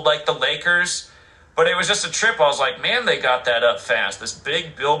and gold like the Lakers. But it was just a trip. I was like, man, they got that up fast. This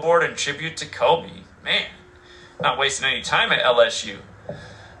big billboard in tribute to Kobe. Man, not wasting any time at LSU.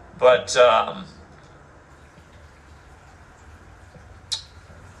 But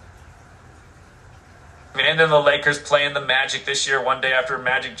and then the Lakers playing the Magic this year, one day after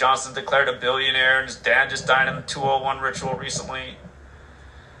Magic Johnson declared a billionaire, and his dad just died in the 201 ritual recently.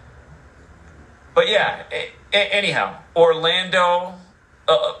 But yeah, anyhow, Orlando,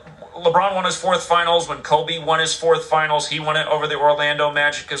 LeBron won his fourth finals. When Kobe won his fourth finals, he won it over the Orlando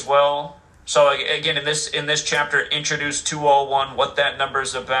Magic as well. So again, in this chapter, introduce 201, what that number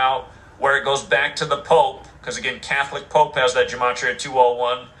is about, where it goes back to the Pope, because again, Catholic Pope has that gematria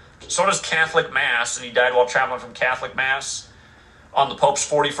 201. So does Catholic Mass, and he died while traveling from Catholic Mass on the Pope's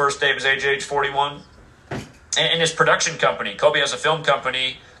 41st day of his age 41. And his production company, Kobe has a film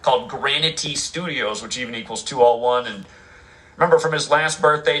company called Granity Studios, which even equals 201. And remember, from his last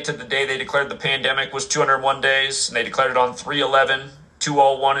birthday to the day they declared the pandemic was 201 days, and they declared it on 3/11.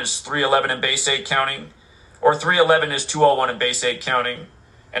 201 is 3/11 in base 8 counting, or 3/11 is 201 in base 8 counting.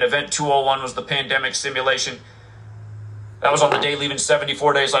 And event 201 was the pandemic simulation. That was on the day leaving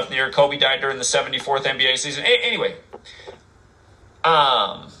 74 days left in the year. Kobe died during the 74th NBA season. Anyway,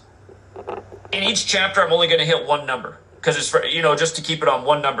 in each chapter, I'm only going to hit one number because it's for, just to keep it on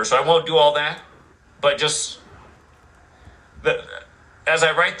one number. So I won't do all that, but just as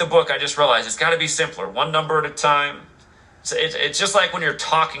I write the book, I just realized it's got to be simpler, one number at a time. It's just like when you're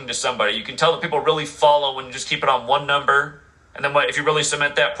talking to somebody, you can tell that people really follow when you just keep it on one number. And then if you really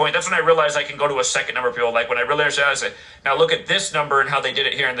cement that point, that's when I realize I can go to a second number of people. Like when I really understand, I say, now look at this number and how they did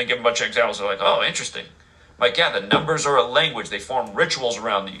it here, and then give them a bunch of examples. They're like, oh, interesting. Like, yeah, the numbers are a language. They form rituals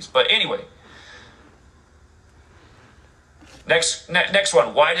around these. But anyway, next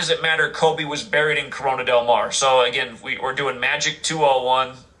one. Why does it matter Kobe was buried in Corona Del Mar? So again, we're doing Magic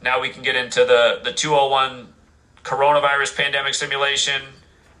 201. Now we can get into the 201 coronavirus pandemic simulation.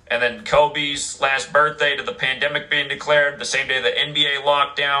 And then Kobe's last birthday to the pandemic being declared, the same day the NBA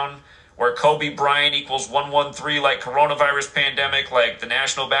lockdown, where Kobe Bryant equals 113 like coronavirus pandemic, like the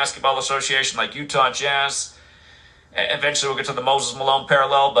National Basketball Association, like Utah Jazz. Eventually we'll get to the Moses Malone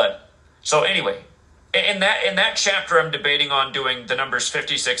parallel. But so anyway, in that chapter I'm debating on doing the numbers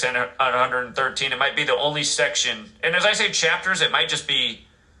 56 and 113. It might be the only section. And as I say chapters, it might just be,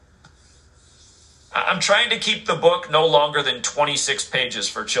 I'm trying to keep the book no longer than 26 pages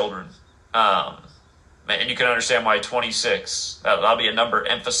for children. And you can understand why 26. That'll be a number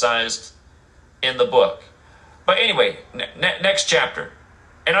emphasized in the book. But anyway, next chapter.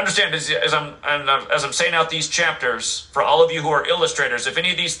 And understand, as I'm saying out these chapters, for all of you who are illustrators, if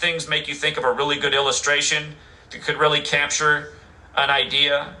any of these things make you think of a really good illustration that could really capture an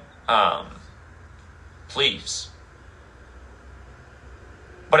idea, please.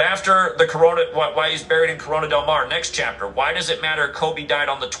 But after the Corona, why he's buried in Corona Del Mar, next chapter, why does it matter Kobe died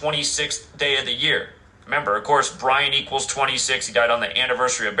on the 26th day of the year? Remember, of course, Bryant equals 26. He died on the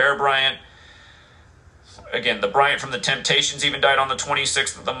anniversary of Bear Bryant. Again, the Bryant from the Temptations even died on the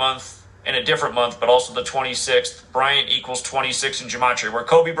 26th of the month, in a different month, but also the 26th. Bryant equals 26 in gematria, where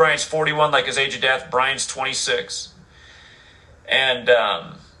Kobe Bryant's 41, like his age of death, Bryant's 26. And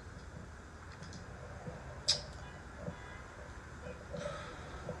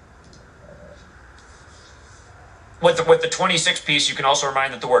with the 26 piece, you can also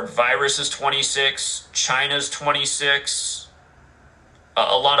remind that the word virus is 26, China's 26.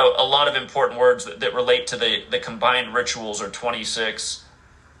 A lot of important words that relate to the combined rituals are 26.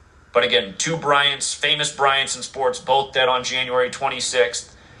 But again, two Bryants, famous Bryants in sports, both dead on January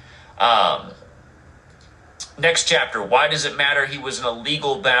 26th. Next chapter, why does it matter he was in a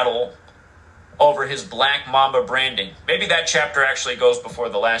legal battle over his Black Mamba branding? Maybe that chapter actually goes before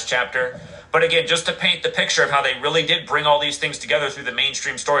the last chapter. But again, just to paint the picture of how they really did bring all these things together through the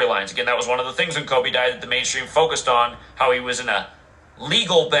mainstream storylines. Again, that was one of the things when Kobe died that the mainstream focused on, how he was in a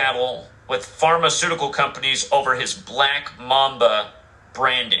legal battle with pharmaceutical companies over his Black Mamba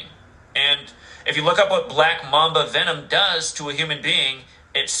branding. And if you look up what Black Mamba venom does to a human being,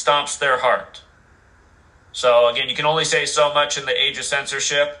 it stops their heart. So again, you can only say so much in the age of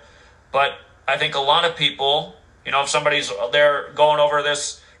censorship, but I think a lot of people, if somebody's there going over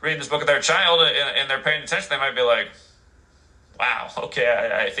this, reading this book with their child and they're paying attention, they might be like, wow,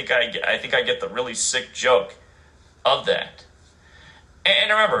 okay, I think I get the really sick joke of that.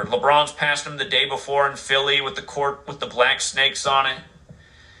 And remember, LeBron's passed him the day before in Philly with the court with the black snakes on it.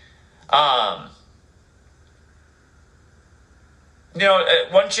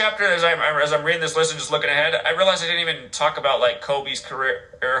 One chapter as I'm reading this list and just looking ahead, I realized I didn't even talk about like Kobe's career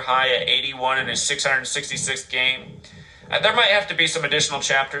high at 81 in his 666th game. There might have to be some additional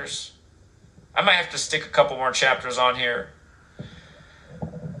chapters. I might have to stick a couple more chapters on here.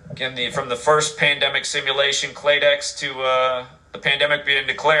 Again, from the first pandemic simulation, Claydex, to the pandemic being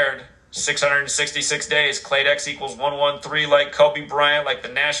declared, 666 days, Claydex equals 113, like Kobe Bryant, like the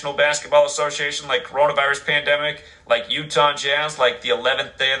National Basketball Association, like coronavirus pandemic, like Utah Jazz, like the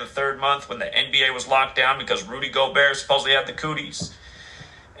 11th day of the third month when the NBA was locked down because Rudy Gobert supposedly had the cooties.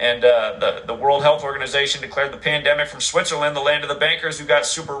 And the World Health Organization declared the pandemic from Switzerland, the land of the bankers who got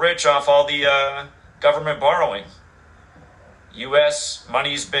super rich off all the government borrowing. U.S.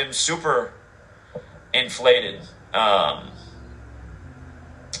 money's been super inflated.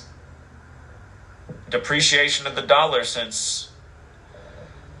 Depreciation of the dollar since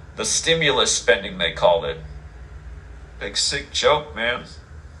the stimulus spending, they called it. Big sick joke, man.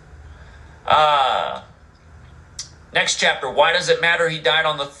 Next chapter, why does it matter he died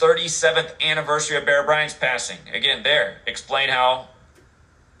on the 37th anniversary of Bear Bryant's passing? Again, explain how,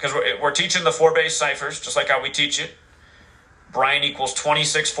 because we're teaching the 4-base ciphers, just like how we teach it. Bryant equals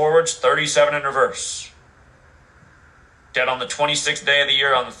 26 forwards, 37 in reverse. Dead on the 26th day of the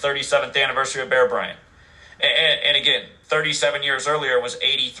year on the 37th anniversary of Bear Bryant. And again, 37 years earlier was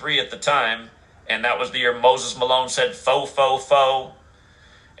 83 at the time, and that was the year Moses Malone said, faux, faux, faux.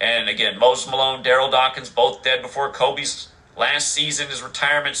 And again, Moses Malone, Daryl Dawkins, both dead before Kobe's last season, his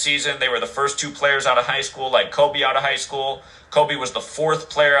retirement season. They were the first two players out of high school, like Kobe out of high school. Kobe was the fourth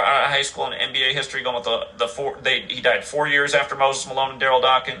player out of high school in NBA history, going with he died 4 years after Moses Malone and Daryl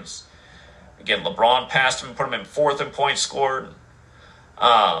Dawkins. Again, LeBron passed him and put him in fourth in points scored.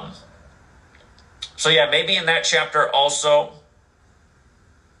 So yeah, maybe in that chapter also,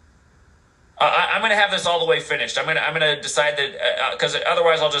 I'm going to have this all the way finished. I'm going to decide that, because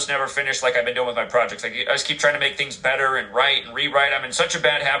otherwise I'll just never finish like I've been doing with my projects. I just keep trying to make things better and write and rewrite. I'm in such a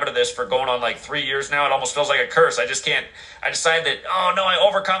bad habit of this for going on like 3 years now. It almost feels like a curse. I just can't. I decide that, oh no, I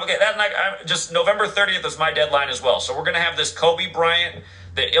overcomplicate that. And just November 30th is my deadline as well. So we're going to have this Kobe Bryant,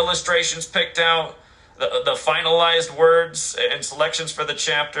 the illustrations picked out, the finalized words and selections for the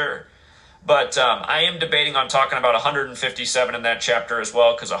chapter. But I am debating on talking about 157 in that chapter as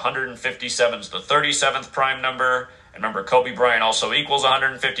well, because 157 is the 37th prime number. And remember, Kobe Bryant also equals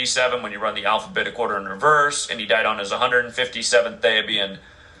 157 when you run the alphabetic order in reverse. And he died on his 157th day, being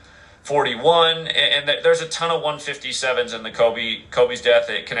 41. And there's a ton of 157s in the Kobe's death.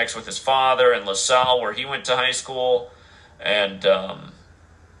 It connects with his father and LaSalle, where he went to high school. And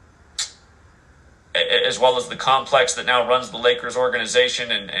as well as the complex that now runs the Lakers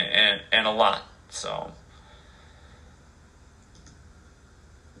organization and a lot. So,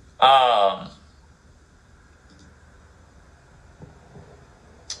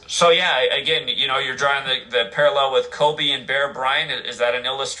 yeah, again, you're drawing the parallel with Kobe and Bear Bryant. Is that an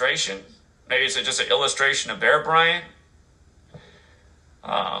illustration? Maybe it's just an illustration of Bear Bryant.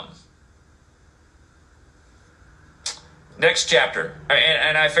 Next chapter,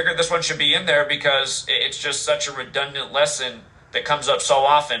 and I figured this one should be in there because it's just such a redundant lesson that comes up so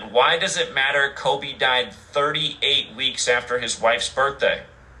often. Why does it matter Kobe died 38 weeks after his wife's birthday?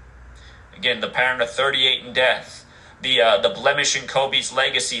 Again, the pattern of 38 in death, the blemish in Kobe's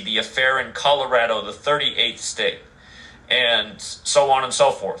legacy, the affair in Colorado, the 38th state, and so on and so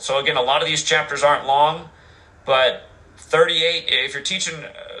forth. So again, a lot of these chapters aren't long, but 38, if you're teaching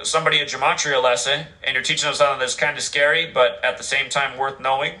somebody a gematria lesson and you're teaching them something that's kind of scary, but at the same time worth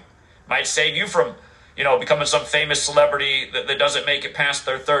knowing, might save you from, becoming some famous celebrity that doesn't make it past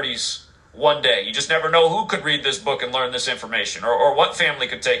their 30s one day. You just never know who could read this book and learn this information, or what family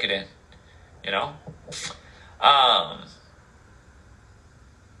could take it in,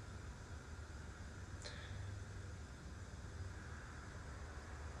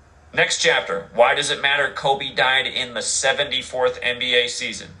 Next chapter, why does it matter Kobe died in the 74th NBA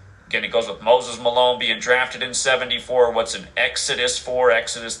season? Again, it goes with Moses Malone being drafted in 74. What's in Exodus 4?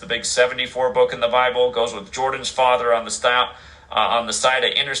 Exodus, the big 74 book in the Bible, goes with Jordan's father on the on the side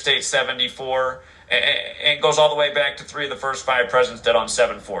of Interstate 74, and goes all the way back to 3 of the first 5 presidents dead on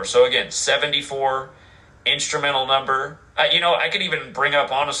 7/4. So again, 74, instrumental number. I could even bring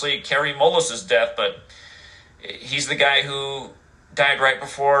up, honestly, Kerry Mullis's death, but he's the guy who died right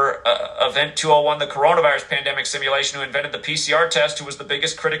before Event 201, the coronavirus pandemic simulation, who invented the PCR test, who was the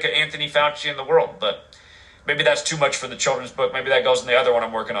biggest critic of Anthony Fauci in the world. But maybe that's too much for the children's book. Maybe that goes in the other one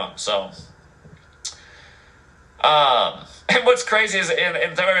I'm working on. So, and what's crazy is in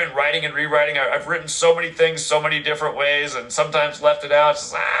I've been writing and rewriting, I've written so many things so many different ways, and sometimes left it out.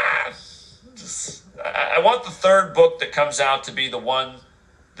 I want the third book that comes out to be the one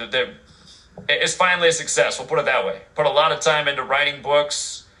that is finally a success. We'll put it that way. Put a lot of time into writing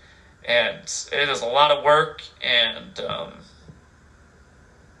books, and it is a lot of work, and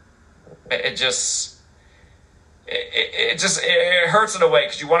it hurts in a way,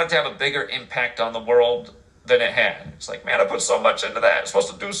 because you want it to have a bigger impact on the world than it had. It's like, man, I put so much into that. It's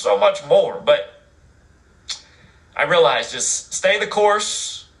supposed to do so much more. But I realized just stay the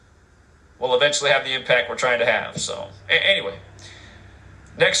course. We'll eventually have the impact we're trying to have. So anyway,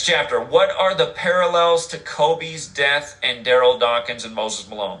 next chapter. What are the parallels to Kobe's death and Daryl Dawkins and Moses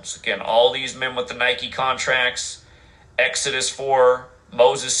Malone's? Again, all these men with the Nike contracts, Exodus 4,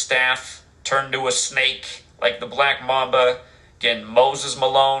 Moses' staff turned to a snake like the Black Mamba. Again, Moses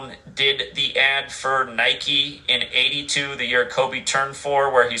Malone did the ad for Nike in 82, the year Kobe turned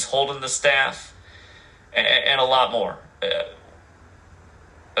 4, where he's holding the staff, and a lot more.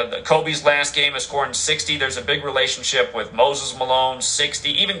 Kobe's last game is scoring 60. There's a big relationship with Moses Malone,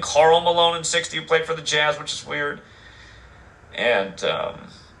 60. Even Karl Malone in 60, who played for the Jazz, which is weird. And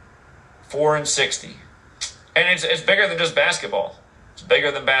 4 and 60. And it's bigger than just basketball. It's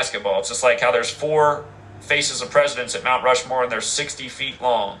bigger than basketball. It's just like how there's 4 faces of presidents at Mount Rushmore, and they're 60 feet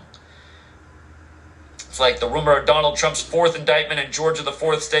long. It's like the rumor of Donald Trump's 4th indictment in Georgia, the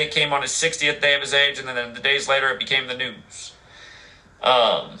 4th state, came on his 60th day of his age, and then the days later it became the news.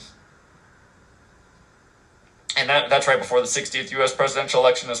 And that's right before the 60th U.S. presidential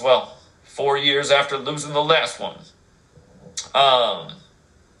election as well. 4 years after losing the last one.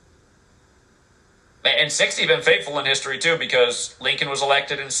 And 60 been faithful in history too, because Lincoln was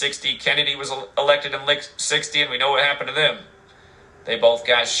elected in 60, Kennedy was elected in 60, and we know what happened to them. They both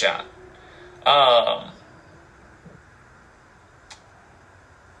got shot.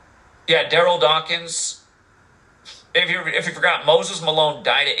 Daryl Dawkins. If you forgot, Moses Malone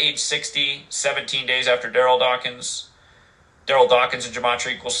died at age 60, 17 days after Daryl Dawkins. Daryl Dawkins in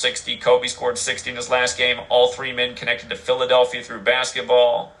gematria equals 60. Kobe scored 60 in his last game. All 3 men connected to Philadelphia through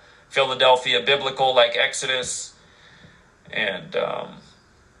basketball. Philadelphia biblical like Exodus. And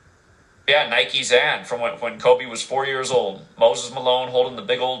Nike's ad from when Kobe was 4 years old. Moses Malone holding the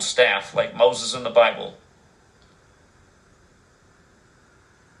big old staff like Moses in the Bible.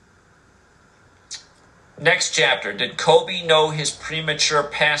 Next chapter. Did Kobe know his premature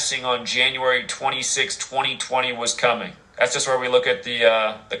passing on January 26, 2020 was coming? That's just where we look at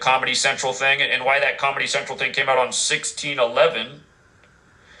the Comedy Central thing, and why that Comedy Central thing came out on 16/11.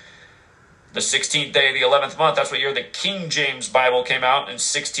 The 16th day of the 11th month. That's what year the King James Bible came out, in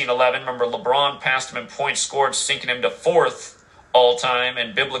 1611. Remember, LeBron passed him in points scored, sinking him to 4th all-time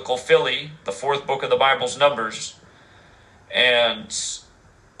in biblical Philly, the 4th book of the Bible's numbers. And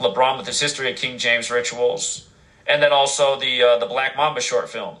LeBron with his history of King James rituals. And then also the Black Mamba short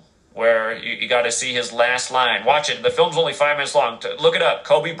film, where you got to see his last line. Watch it. The film's only 5 minutes long. Look it up.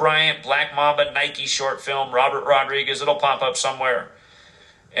 Kobe Bryant, Black Mamba, Nike short film, Robert Rodriguez. It'll pop up somewhere.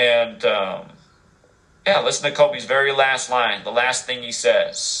 And, listen to Kobe's very last line. The last thing he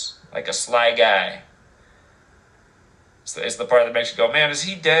says. Like a sly guy. It's the part that makes you go, man, is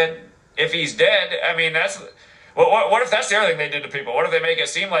he dead? If he's dead, I mean, that's... What if that's the other thing they did to people? What if they make it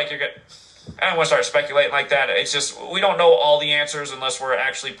seem like you're good? I don't want to start speculating like that. It's just, we don't know all the answers unless we're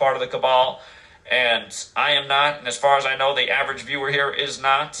actually part of the cabal. And I am not. And as far as I know, the average viewer here is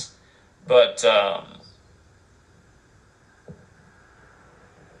not. But,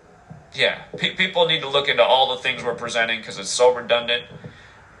 people need to look into all the things we're presenting, because it's so redundant.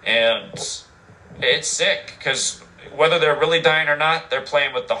 And it's sick, because whether they're really dying or not, they're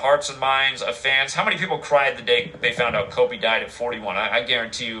playing with the hearts and minds of fans. How many people cried the day they found out Kobe died at 41? I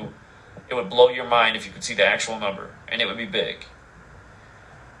guarantee you it would blow your mind if you could see the actual number, and it would be big.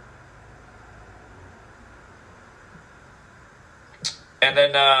 And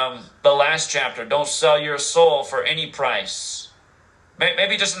then the last chapter, don't sell your soul for any price.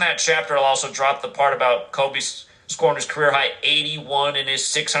 Maybe just in that chapter I'll also drop the part about Kobe's scoring his career-high 81 in his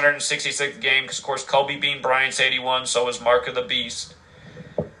 666th game, because, of course, Kobe Bean Bryant's 81, so is Mark of the Beast.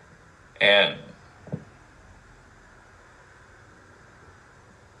 And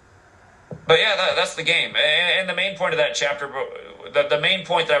But yeah, that's the game. And the main point of that chapter, the main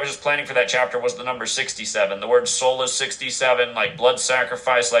point that I was just planning for that chapter was the number 67. The word soul is 67, like blood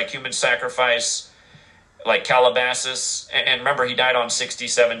sacrifice, like human sacrifice, like Calabasas. And remember, he died on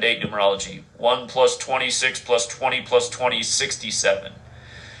 67 date numerology. 1 plus 26 plus 20 plus 20, 67.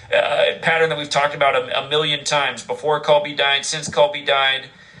 A pattern that we've talked about a million times. Before Kobe died, since Kobe died.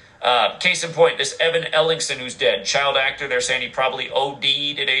 Case in point, this Evan Ellingson who's dead, child actor, they're saying he probably OD'd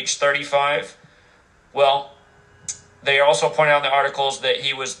at age 35. Well, they also pointed out in the articles that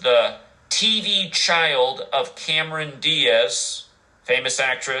he was the TV child of Cameron Diaz, famous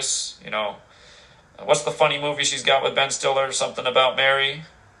actress. You know, what's the funny movie she's got with Ben Stiller? Something About Mary.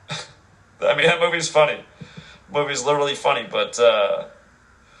 I mean, that movie's funny. The movie's literally funny, but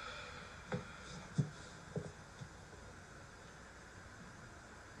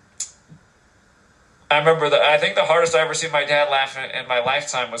I remember that. I think the hardest I ever seen my dad laugh in my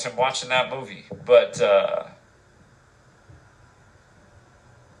lifetime was him watching that movie. But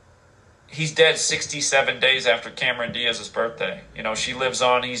he's dead 67 days after Cameron Diaz's birthday. You know, she lives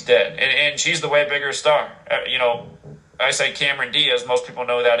on, he's dead. And she's the way bigger star. You know, I say Cameron Diaz, most people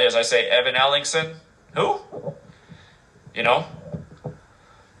know who that is. I say Evan Ellingson. Who? You know?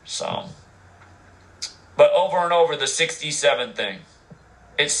 So. But over and over, the 67 thing.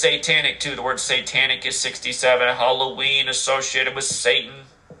 It's satanic, too. The word satanic is 67. Halloween associated with Satan.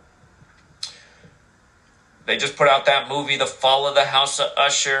 They just put out that movie, The Fall of the House of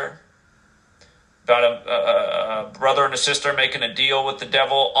Usher, about a brother and a sister making a deal with the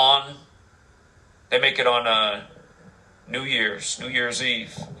devil on... They make it on New Year's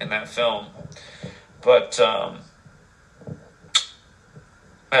Eve in that film. But...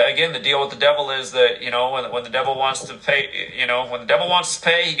 again, the deal with the devil is that, you know, when the devil wants to pay, you know, when the devil wants to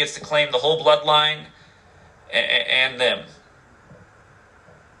pay, he gets to claim the whole bloodline and them.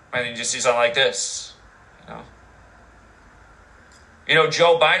 And you just see something like this, you know. You know,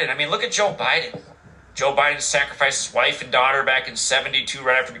 Joe Biden. I mean, look at Joe Biden. Joe Biden sacrificed his wife and daughter back in 72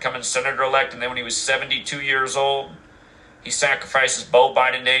 right after becoming senator-elect. And then when he was 72 years old, he sacrifices Beau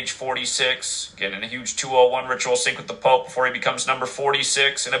Biden at age 46, getting a huge 201 ritual sync with the Pope before he becomes number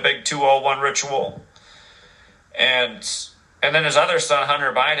 46 in a big 201 ritual. And then his other son,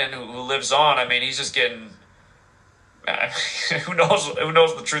 Hunter Biden, who lives on, I mean, he's just getting... who knows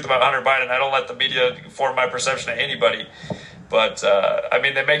the truth about Hunter Biden? I don't let the media form my perception of anybody. But, I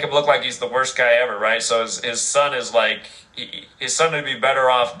mean, they make him look like he's the worst guy ever, right? So his son is like... his son would be better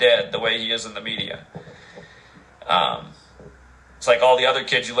off dead the way he is in the media. It's like all the other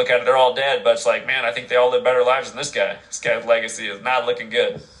kids you look at, they're all dead, but it's like, man, I think they all live better lives than this guy. This guy's legacy is not looking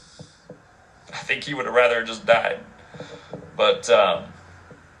good. I think he would have rather just died. But,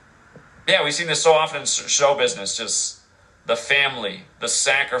 yeah, we've seen this so often in show business, just the family, the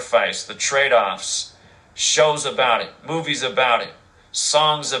sacrifice, the trade-offs, shows about it, movies about it,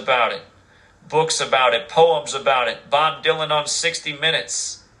 songs about it, books about it, poems about it. Bob Dylan on 60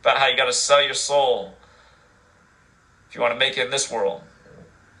 Minutes about how you got to sell your soul if you want to make it in this world.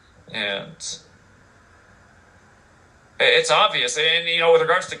 And it's obvious. And, you know, with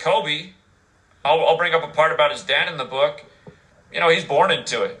regards to Kobe, I'll bring up a part about his dad in the book. You know, he's born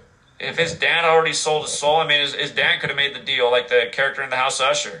into it. If his dad already sold his soul, I mean, his dad could have made the deal like the character in The House of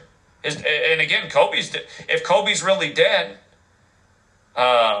Usher. And again, if Kobe's really dead,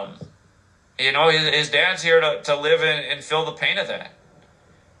 you know, his dad's here to live and feel the pain of that.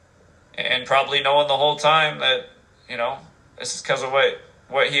 And probably knowing the whole time that, you know, this is because of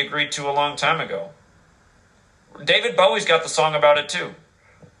what he agreed to a long time ago. David Bowie's got the song about it too.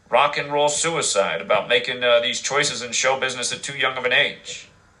 Rock and Roll Suicide, about making these choices in show business at too young of an age.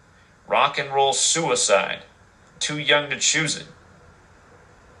 Rock and Roll Suicide. Too young to choose it.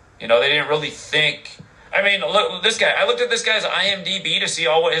 You know, they didn't really think... I mean, look, this guy. I looked at this guy's IMDb to see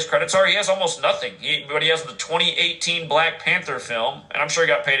all what his credits are. He has almost nothing. But he has the 2018 Black Panther film, and I'm sure he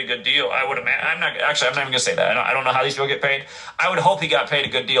got paid a good deal. I would imagine. I'm not even going to say that. I don't know how these people get paid. I would hope he got paid a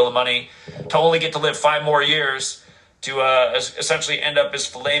good deal of money to only get to live 5 more years to essentially end up as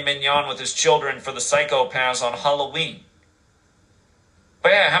filet mignon with his children for the psychopaths on Halloween.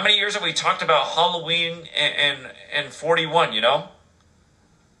 But yeah, how many years have we talked about Halloween and 41, you know?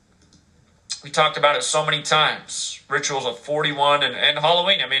 We talked about it so many times. Rituals of 41 and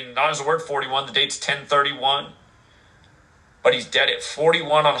Halloween. I mean, not as the word 41. The date's 10/31. But he's dead at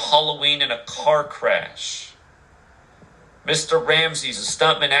 41 on Halloween in a car crash. Mr. Ramsey's a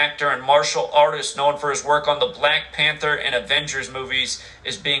stuntman, actor, and martial artist known for his work on the Black Panther and Avengers movies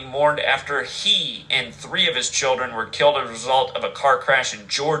is being mourned after he and 3 of his children were killed as a result of a car crash in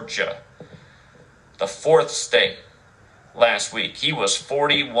Georgia, the 4th state, last week. He was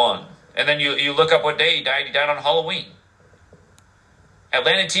 41. And then you look up what day he died. He died on Halloween.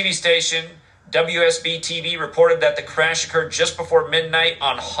 Atlanta TV station WSB TV reported that the crash occurred just before midnight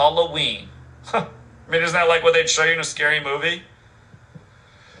on Halloween. I mean, isn't that like what they'd show you in a scary movie?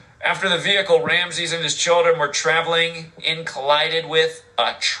 After the vehicle Ramses and his children were traveling in collided with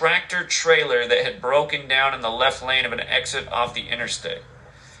a tractor trailer that had broken down in the left lane of an exit off the interstate.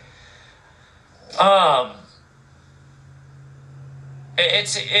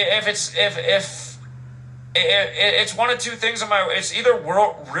 It's one of two things. It's either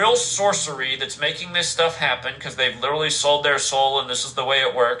real sorcery that's making this stuff happen because they've literally sold their soul and this is the way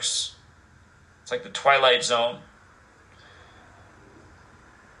it works. It's like the Twilight Zone.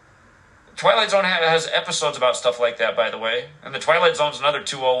 The Twilight Zone has episodes about stuff like that, by the way. And the Twilight Zone's another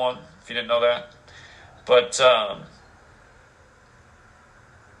 201, if you didn't know that. But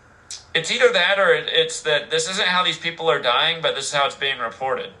it's either that or it's that this isn't how these people are dying, but this is how it's being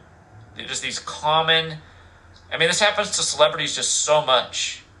reported. Just these common... I mean, this happens to celebrities just so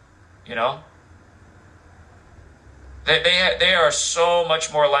much, you know? They are so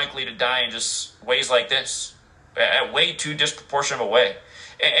much more likely to die in just ways like this, at way too disproportionate of a way.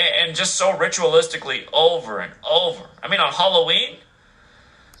 And just so ritualistically over and over. I mean, on Halloween,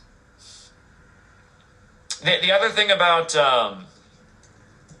 the other thing about...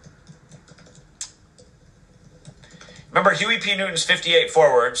 remember, Huey P. Newton's 58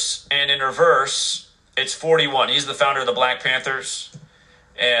 forwards, and in reverse, it's 41. He's the founder of the Black Panthers.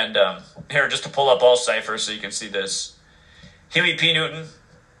 And here, just to pull up all ciphers so you can see this. Huey P. Newton,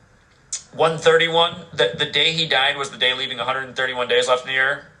 131. The day he died was the day leaving 131 days left in the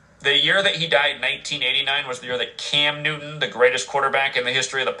year. The year that he died, 1989, was the year that Cam Newton, the greatest quarterback in the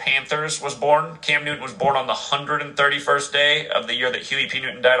history of the Panthers, was born. Cam Newton was born on the 131st day of the year that Huey P.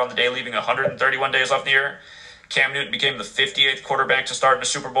 Newton died, on the day leaving 131 days left in the year. Cam Newton became the 58th quarterback to start in a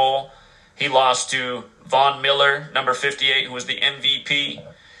Super Bowl. He lost to Von Miller, number 58, who was the MVP,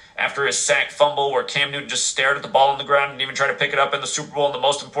 after his sack fumble where Cam Newton just stared at the ball on the ground and didn't even try to pick it up in the Super Bowl in the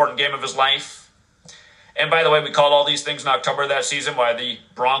most important game of his life. And by the way, we called all these things in October of that season, why the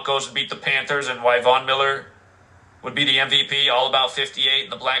Broncos would beat the Panthers and why Von Miller would be the MVP, all about 58 in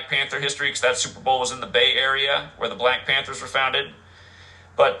the Black Panther history, because that Super Bowl was in the Bay Area where the Black Panthers were founded.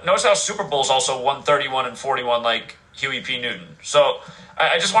 But notice how Super Bowl's also 131 and 41 like Huey P. Newton. So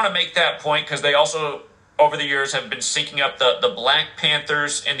I just want to make that point because they also, over the years, have been syncing up the Black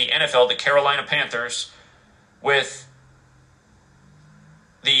Panthers in the NFL, the Carolina Panthers, with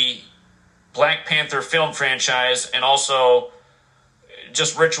the Black Panther film franchise and also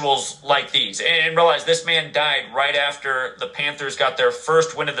just rituals like these. And realize this man died right after the Panthers got their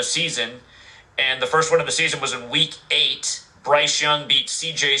first win of the season. And the first win of the season was in Week 8. Bryce Young beat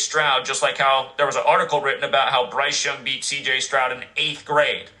C.J. Stroud, just like how there was an article written about how Bryce Young beat C.J. Stroud in 8th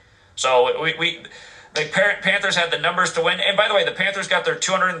grade. So the Panthers had the numbers to win. And by the way, the Panthers got their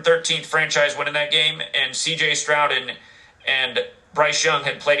 213th franchise win in that game, and C.J. Stroud and Bryce Young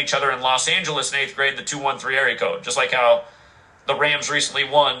had played each other in Los Angeles in 8th grade, the 213 area code, just like how the Rams recently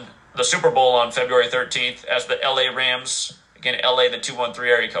won the Super Bowl on February 13th as the L.A. Rams, again, L.A., the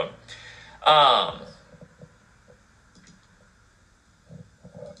 213 area code.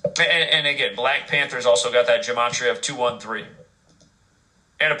 And again, Black Panthers also got that gematria of 213.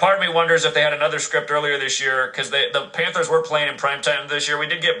 And a part of me wonders if they had another script earlier this year, because the Panthers were playing in primetime this year. We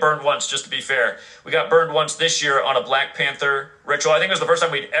did get burned once, just to be fair. We got burned once this year on a Black Panther ritual. I think it was the first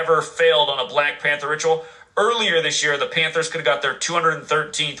time we'd ever failed on a Black Panther ritual. Earlier this year, the Panthers could have got their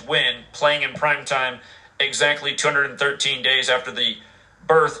 213th win playing in primetime exactly 213 days after the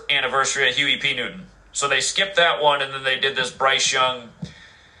birth anniversary of Huey P. Newton. So they skipped that one, and then they did this Bryce Young,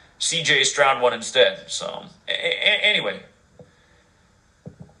 C.J. Stroud one instead. So, anyway.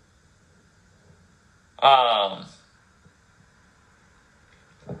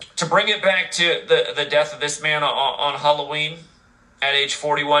 To bring it back to the death of this man on Halloween at age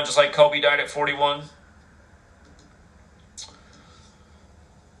 41, just like Kobe died at 41.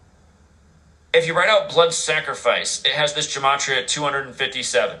 If you write out blood sacrifice, it has this gematria at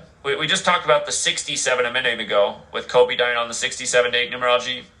 257. We just talked about the 67 a minute ago with Kobe dying on the 67 date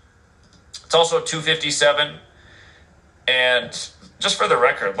numerology. It's also 257. And just for the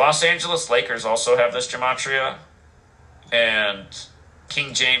record, Los Angeles Lakers also have this gematria. And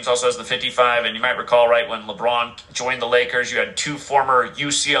King James also has the 55. And you might recall, right, when LeBron joined the Lakers, you had two former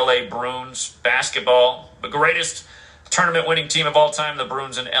UCLA Bruins basketball. The greatest tournament winning team of all time, the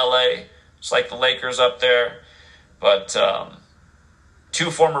Bruins in LA. It's like the Lakers up there. But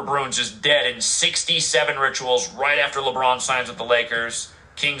two former Bruins just dead in 67 rituals right after LeBron signs with the Lakers.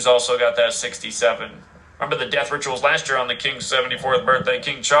 Kings also got that 67. Remember the death rituals last year on the King's 74th birthday,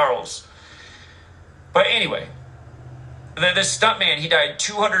 King Charles. But anyway, this stuntman, he died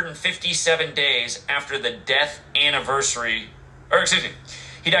 257 days after the death anniversary, or excuse me,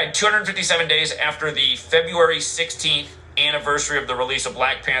 he died 257 days after the February 16th anniversary of the release of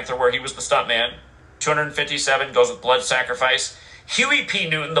Black Panther, where he was the stuntman. 257 goes with blood sacrifice. Huey P.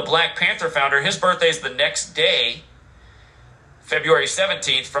 Newton, the Black Panther founder, his birthday is the next day, February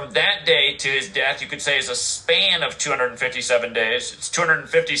 17th. From that day to his death, you could say is a span of 257 days. It's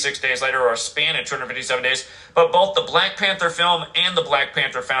 256 days later, or a span of 257 days. But both the Black Panther film and the Black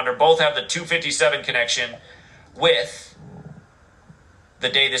Panther founder both have the 257 connection with the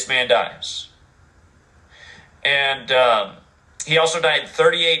day this man dies. And he also died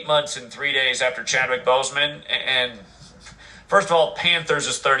 38 months and 3 days after Chadwick Boseman. And first of all, Panthers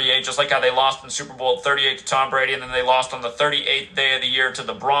is 38, just like how they lost in the Super Bowl at 38 to Tom Brady, and then they lost on the 38th day of the year to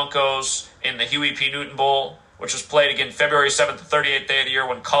the Broncos in the Huey P. Newton Bowl, which was played again February 7th, the 38th day of the year,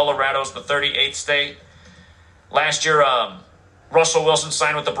 when Colorado's the 38th state. Last year, Russell Wilson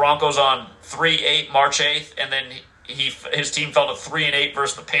signed with the Broncos on 3-8, March 8th, and then his team fell to 3-8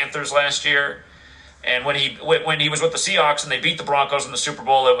 versus the Panthers last year. And when he was with the Seahawks and they beat the Broncos in the Super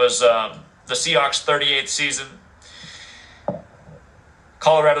Bowl, it was the Seahawks' 38th season.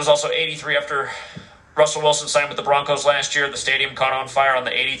 Colorado's also 83 after Russell Wilson signed with the Broncos last year. The stadium caught on fire on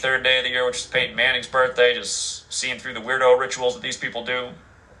the 83rd day of the year, which is Peyton Manning's birthday, just seeing through the weirdo rituals that these people do.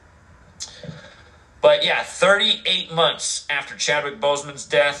 But yeah, 38 months after Chadwick Boseman's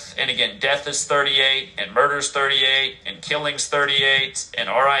death, and again, death is 38, and murder's 38, and killing's 38, and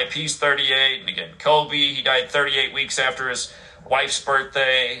RIP's 38, and again, Kobe, he died 38 weeks after his wife's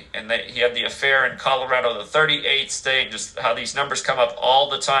birthday, and he had the affair in Colorado, the 38th state, just how these numbers come up all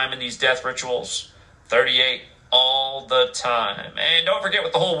the time in these death rituals. 38 all the time. And don't forget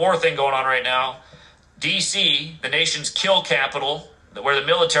with the whole war thing going on right now, D.C., the nation's kill capital, where the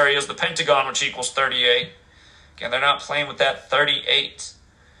military is, the Pentagon, which equals 38. Again, they're not playing with that 38.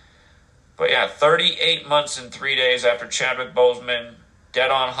 But yeah, 38 months and 3 days after Chadwick Boseman,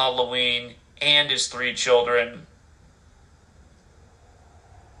 dead on Halloween, and his 3 children.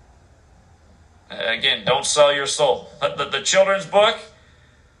 Again, don't sell your soul. The children's book,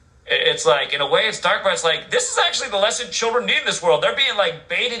 it's like, in a way, it's dark, but it's like, this is actually the lesson children need in this world. They're being, like,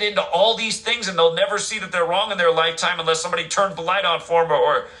 baited into all these things, and they'll never see that they're wrong in their lifetime unless somebody turns the light on for them,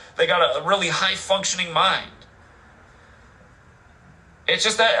 or they got a really high-functioning mind. It's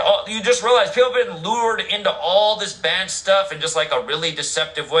just that you just realize people have been lured into all this bad stuff in just, like, a really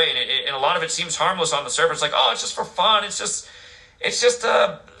deceptive way, and a lot of it seems harmless on the surface. Like, oh, it's just for fun. It's just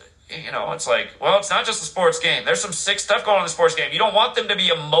it's like, well, it's not just a sports game. There's some sick stuff going on in the sports game. You don't want them to be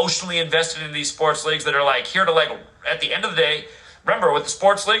emotionally invested in these sports leagues that are like here to, like, at the end of the day, remember with the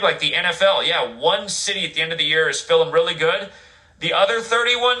sports league, like the NFL, yeah, one city at the end of the year is feeling really good. The other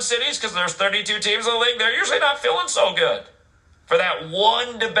 31 cities, because there's 32 teams in the league, they're usually not feeling so good. For that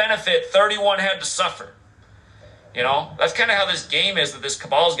one to benefit, 31 had to suffer. You know, that's kind of how this game is that this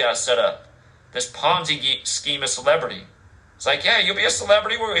cabal's got set up. This Ponzi scheme of celebrity. It's like, yeah, you'll be a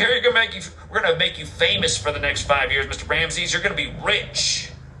celebrity. We're going to make you famous for the next 5 years, Mr. Ramses. You're going to be rich.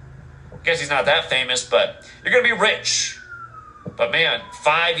 Guess he's not that famous, but you're going to be rich. But man,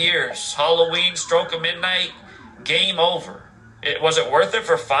 5 years, Halloween, stroke of midnight, game over. Was it worth it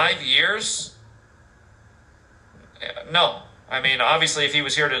for 5 years? No. I mean, obviously, if he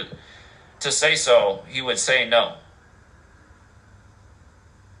was here to say so, he would say no.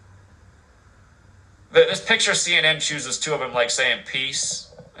 This picture CNN chooses 2 of them, like, saying peace.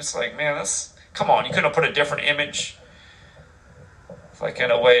 It's like, man, come on, you couldn't have put a different image. It's like,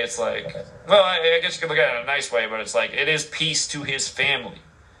 in a way, it's like, well, I guess you could look at it in a nice way, but it's like, it is peace to his family.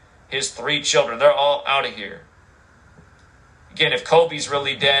 His 3 children, they're all out of here. Again, if Kobe's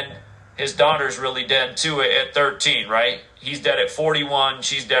really dead, his daughter's really dead too at 13, right? He's dead at 41,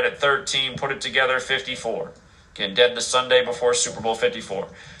 she's dead at 13, put it together, 54. Again, dead the Sunday before Super Bowl 54.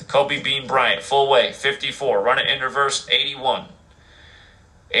 Kobe Bean Bryant, full way, 54. Run it in reverse, 81.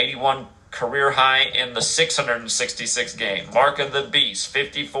 81 career high in the 666 game. Mark of the Beast,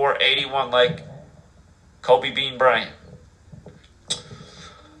 54, 81, like Kobe Bean Bryant.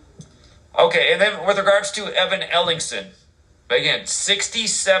 Okay, and then with regards to Evan Ellingson, again,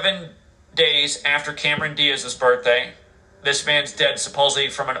 67 days after Cameron Diaz's birthday, this man's dead supposedly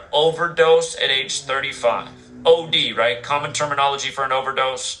from an overdose at age 35. OD, right? Common terminology for an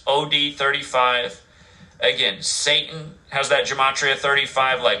overdose. OD, 35. Again, Satan has that gematria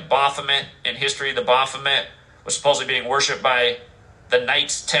 35, like Baphomet. In history, the Baphomet was supposedly being worshipped by the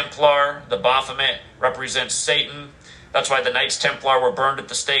Knights Templar. The Baphomet represents Satan. That's why the Knights Templar were burned at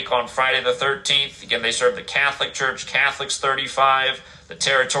the stake on Friday the 13th. Again, they served the Catholic Church. Catholics, 35. The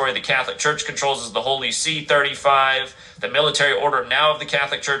territory the Catholic Church controls is the Holy See, 35. The military order now of the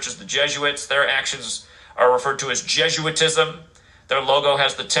Catholic Church is the Jesuits. Their actions are referred to as Jesuitism. Their logo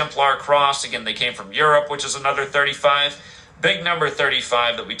has the Templar cross. Again, they came from Europe, which is another 35. Big number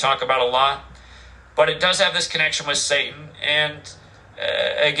 35 that we talk about a lot. But it does have this connection with Satan. And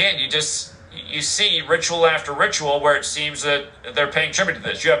again, you see ritual after ritual where it seems that they're paying tribute to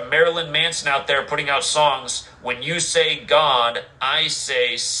this. You have Marilyn Manson out there putting out songs. When you say God, I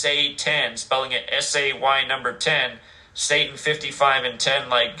say Satan, spelling it S-A-Y number 10. Satan 55 and 10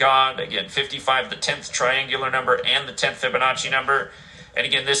 like God. Again, 55, the 10th triangular number and the 10th Fibonacci number. And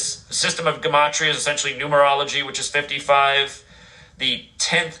again, this system of gematria is essentially numerology, which is 55. The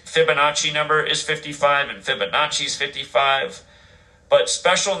 10th Fibonacci number is 55 and Fibonacci is 55. But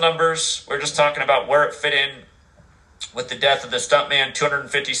special numbers, we're just talking about where it fit in with the death of the stuntman,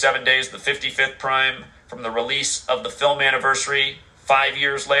 257 days, the 55th prime from the release of the film anniversary 5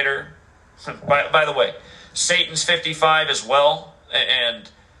 years later. By the way, Satan's 55 as well. And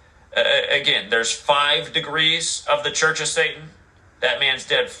again, there's 5 degrees of the Church of Satan. That man's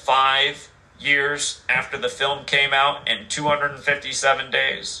dead 5 years after the film came out and 257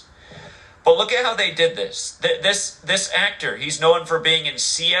 days. But look at how they did this. This actor, he's known for being in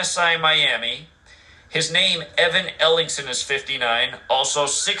CSI Miami. His name, Evan Ellingson, is 59, also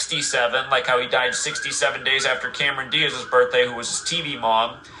 67, like how he died 67 days after Cameron Diaz's birthday, who was his TV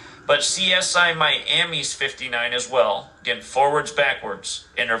mom. But CSI Miami's 59 as well. Again, forwards, backwards.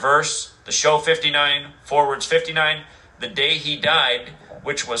 In reverse, the show 59, forwards 59. The day he died,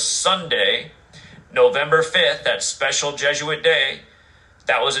 which was Sunday, November 5th, that special Jesuit day,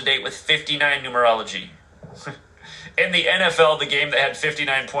 that was a date with 59 numerology. In the NFL, the game that had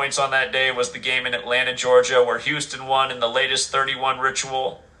 59 points on that day was the game in Atlanta, Georgia, where Houston won in the latest 31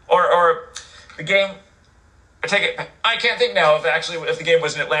 ritual. Or the game, I can't think now if the game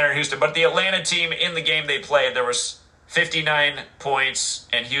was in Atlanta or Houston, but the Atlanta team in the game they played, there was 59 points,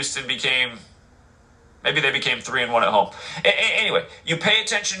 and Houston became 3-1 at home. Anyway, you pay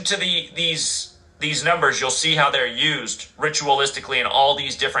attention to these numbers, you'll see how they're used ritualistically in all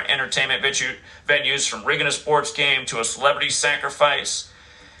these different entertainment venues, from rigging a sports game to a celebrity sacrifice.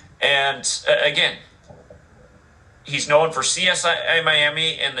 And again, he's known for CSI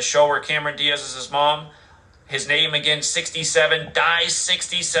Miami and the show where Cameron Diaz is his mom. His name, again, 67, dies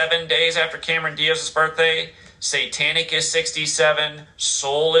 67 days after Cameron Diaz's birthday. Satanic is 67.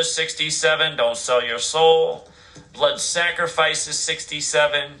 Soul is 67. Don't sell your soul. Blood sacrifice is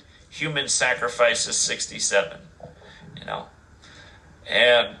 67. Human sacrifice is 67.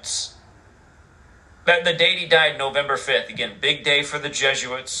 And the date he died, November 5th. Again, big day for the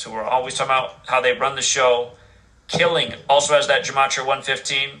Jesuits, who are always talking about how they run the show. Killing also has that gematria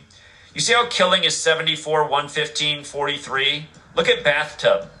 115. You see how killing is 74, 115, 43? Look at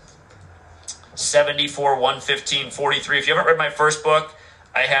bathtub. 74, 115, 43. If you haven't read my first book,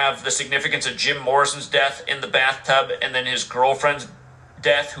 I have the significance of Jim Morrison's death in the bathtub and then his girlfriend's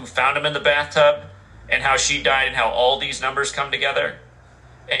death who found him in the bathtub and how she died and how all these numbers come together.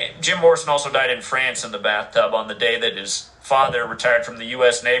 And Jim Morrison also died in France in the bathtub on the day that his father retired from the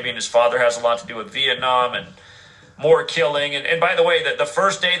U.S. Navy, and his father has a lot to do with Vietnam and more killing. And by the way, the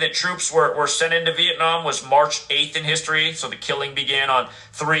first day that troops were sent into Vietnam was March 8th in history. So the killing began on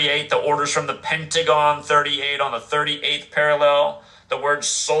 3/8. The orders from the Pentagon, 38 on the 38th parallel. The word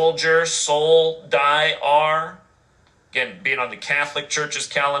soldier, soul, die, are. Again, being on the Catholic Church's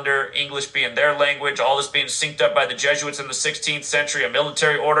calendar, English being their language, all this being synced up by the Jesuits in the 16th century, a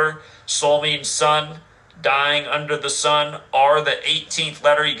military order. Soul means sun, dying under the sun. Are the 18th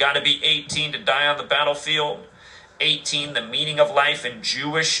letter. You got to be 18 to die on the battlefield. 18, the meaning of life in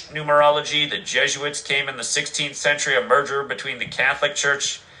Jewish numerology. The Jesuits came in the 16th century, a merger between the Catholic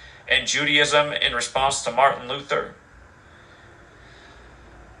Church and Judaism in response to Martin Luther.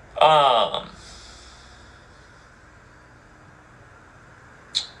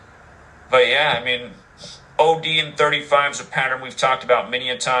 But yeah, I mean, OD in 35 is a pattern we've talked about many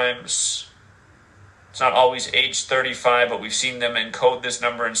a times. It's not always age 35, but we've seen them encode this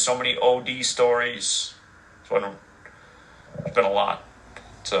number in so many OD stories. It's been a lot.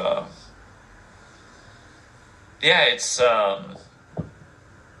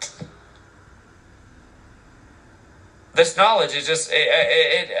 This knowledge is just,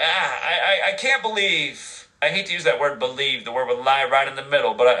 I can't believe, I hate to use that word believe, the word would lie right in the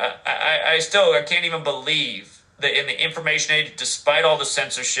middle, but I can't even believe that in the information age, despite all the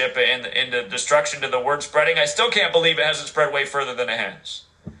censorship and the destruction to the word spreading, I still can't believe it hasn't spread way further than it has.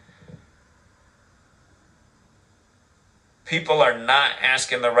 people are not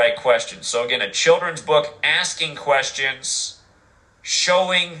asking the right questions. So again, a children's book asking questions,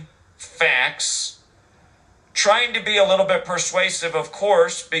 showing facts, trying to be a little bit persuasive, of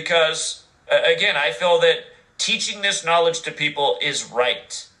course, because again, I feel that teaching this knowledge to people is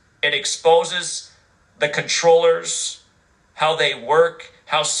right. It exposes the controllers, how they work,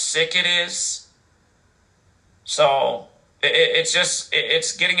 how sick it is. So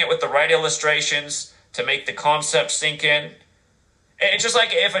it's getting it with the right illustrations to make the concept sink in. It's just like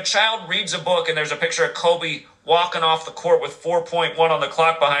if a child reads a book and there's a picture of Kobe walking off the court with 4.1 on the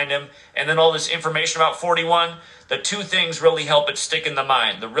clock behind him, and then all this information about 41, the two things really help it stick in the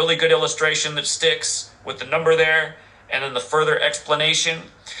mind. The really good illustration that sticks with the number there, and then the further explanation.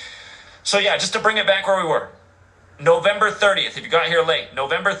 So yeah, just to bring it back where we were. November 30th, if you got here late,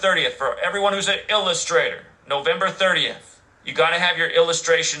 November 30th, for everyone who's an illustrator, November 30th, you got to have your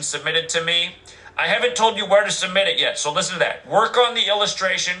illustration submitted to me. I haven't told you where to submit it yet, so listen to that. Work on the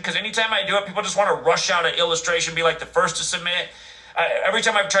illustration, because anytime I do it, people just want to rush out an illustration, be like the first to submit. Every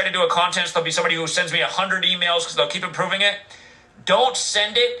time I've tried to do a contest, there'll be somebody who sends me 100 emails because they'll keep improving it. Don't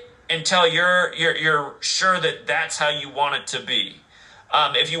send it until you're sure that that's how you want it to be.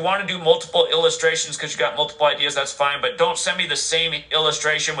 If you want to do multiple illustrations because you got multiple ideas, that's fine, but don't send me the same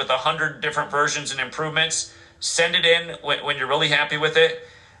illustration with 100 different versions and improvements. Send it in when you're really happy with it.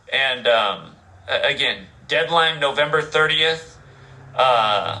 And again, deadline November 30th.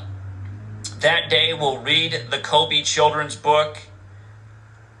 That day we'll read the Kobe children's book.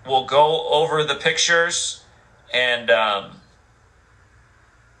 We'll go over the pictures, and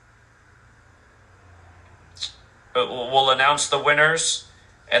we'll announce the winners,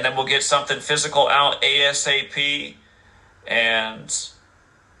 and then we'll get something physical out ASAP. And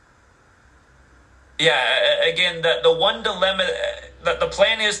yeah, again, the one dilemma, the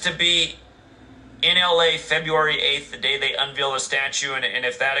plan is to be in LA February 8th, the day they unveil the statue. And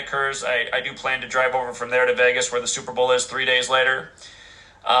if that occurs, I do plan to drive over from there to Vegas, where the Super Bowl is 3 days later.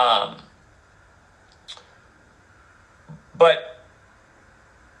 But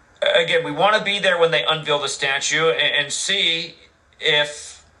again, we want to be there when they unveil the statue and see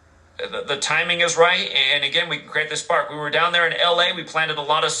if the timing is right. And again, we can create this spark. We were down there in LA. We planted a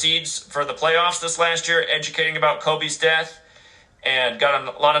lot of seeds for the playoffs this last year, educating about Kobe's death, and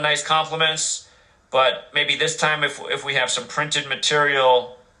got a lot of nice compliments. But maybe this time, if we have some printed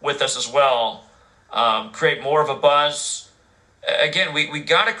material with us as well, create more of a buzz. Again, we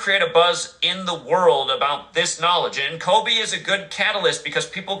got to create a buzz in the world about this knowledge. And Kobe is a good catalyst because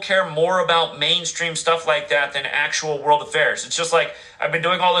people care more about mainstream stuff like that than actual world affairs. It's just like I've been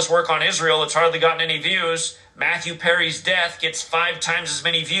doing all this work on Israel. It's hardly gotten any views. Matthew Perry's death gets 5 times as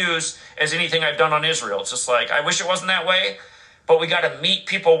many views as anything I've done on Israel. It's just like, I wish it wasn't that way, but we got to meet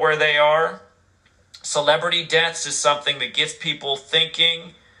people where they are. Celebrity deaths is something that gets people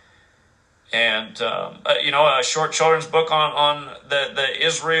thinking. And, a short children's book on the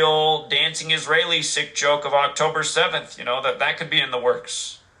Israel dancing Israeli sick joke of October 7th, that could be in the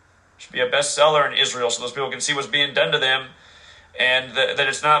works. Should be a bestseller in Israel so those people can see what's being done to them, and that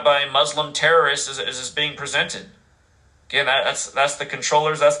it's not by Muslim terrorists as it's being presented. Again, that's the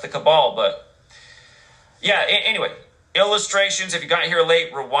controllers, that's the cabal. But yeah, anyway, illustrations, if you got here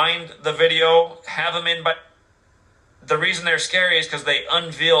late, rewind the video, have them in by... The reason they're scary is because they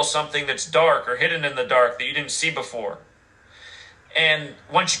unveil something that's dark or hidden in the dark that you didn't see before. And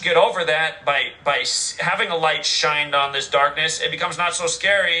once you get over that, by having a light shined on this darkness, it becomes not so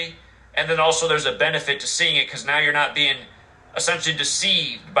scary. And then also there's a benefit to seeing it because now you're not being essentially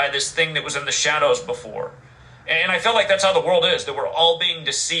deceived by this thing that was in the shadows before. And I feel like that's how the world is, that we're all being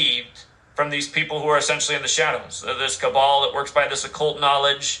deceived from these people who are essentially in the shadows. This cabal that works by this occult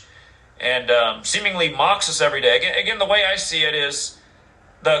knowledge and seemingly mocks us every day. Again, the way I see it is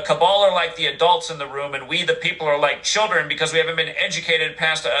the cabal are like the adults in the room, and we, the people, are like children because we haven't been educated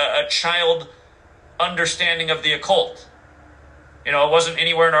past a child understanding of the occult. It wasn't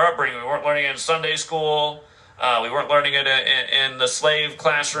anywhere in our upbringing. We weren't learning it in Sunday school. We weren't learning it in the slave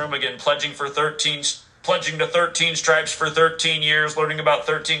classroom. Again, pledging to 13 stripes for 13 years, learning about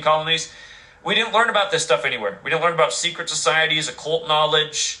 13 colonies. We didn't learn about this stuff anywhere. We didn't learn about secret societies, occult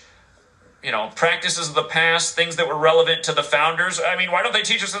knowledge, practices of the past, things that were relevant to the founders. I mean, why don't they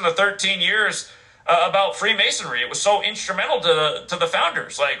teach us in the 13 years about Freemasonry? It was so instrumental to the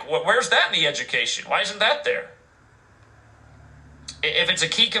founders. Like, where's that in the education? Why isn't that there? If it's a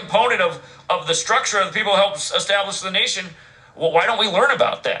key component of the structure of the people who helped establish the nation, well, why don't we learn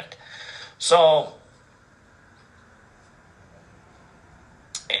about that? So,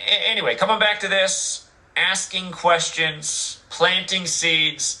 anyway, coming back to this, asking questions, planting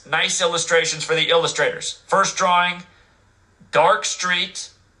seeds, nice illustrations for the illustrators. First drawing, dark street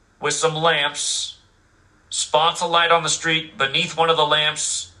with some lamps, spots of light on the street, beneath one of the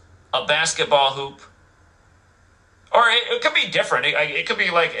lamps, a basketball hoop. Or it could be different. It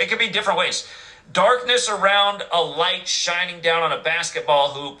could be different ways. Darkness around a light shining down on a basketball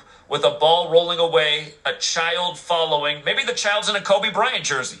hoop with a ball rolling away, a child following. Maybe the child's in a Kobe Bryant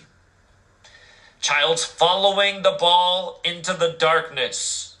jersey. Child's following the ball into the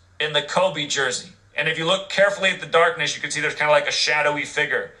darkness in the Kobe jersey. And if you look carefully at the darkness, you can see there's kind of like a shadowy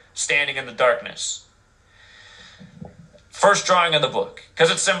figure standing in the darkness. First drawing of the book, because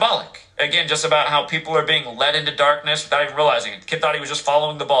it's symbolic. Again, just about how people are being led into darkness without even realizing it. The kid thought he was just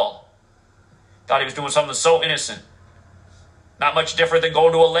following the ball. Thought he was doing something so innocent. Not much different than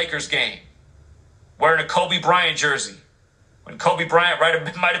going to a Lakers game. Wearing a Kobe Bryant jersey. When Kobe Bryant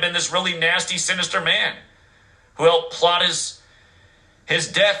might have been this really nasty, sinister man who helped plot his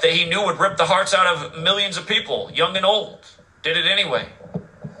death that he knew would rip the hearts out of millions of people, young and old. Did it anyway.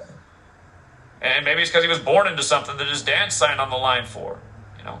 And maybe it's because he was born into something that his dad signed on the line for.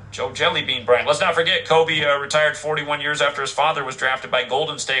 You know, Joe Jelly Bean Bryant. Let's not forget Kobe retired 41 years after his father was drafted by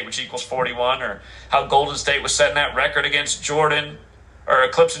Golden State, which equals 41, or how Golden State was setting that record against Jordan, or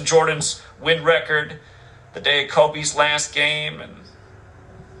eclipsing Jordan's win record the day of Kobe's last game. And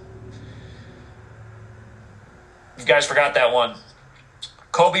you guys forgot that one.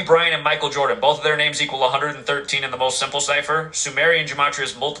 Kobe Bryant and Michael Jordan, both of their names equal 113 in the most simple cipher. Sumerian gematria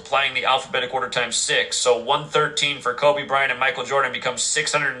is multiplying the alphabetic order times 6. So 113 for Kobe Bryant and Michael Jordan becomes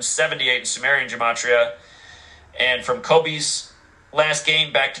 678 in Sumerian gematria. And from Kobe's last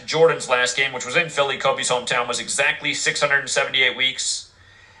game back to Jordan's last game, which was in Philly, Kobe's hometown, was exactly 678 weeks.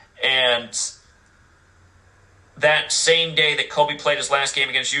 And that same day that Kobe played his last game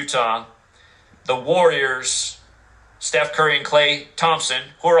against Utah, the Warriors, Steph Curry and Klay Thompson,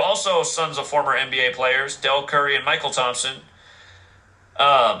 who are also sons of former NBA players, Del Curry and Michael Thompson,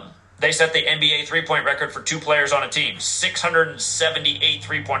 they set the NBA three-point record for two players on a team. 678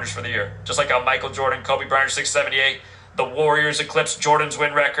 three-pointers for the year. Just like how Michael Jordan, Kobe Bryant, 678. The Warriors eclipsed Jordan's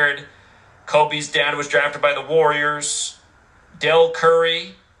win record. Kobe's dad was drafted by the Warriors. Del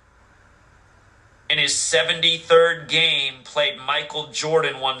Curry, in his 73rd game, played Michael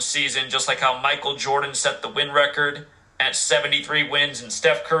Jordan one season, just like how Michael Jordan set the win record at 73 wins. And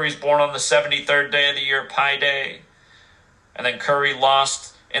Steph Curry's born on the 73rd day of the year, Pi Day. And then Curry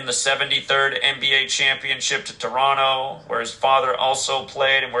lost in the 73rd NBA championship to Toronto, where his father also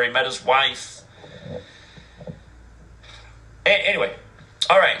played and where he met his wife. Anyway,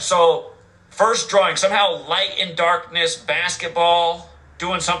 all right, so first drawing, somehow light and darkness, basketball,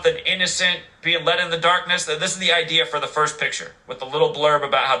 doing something innocent, being led in the darkness. This is the idea for the first picture, with the little blurb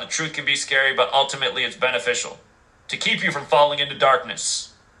about how the truth can be scary, but ultimately it's beneficial to keep you from falling into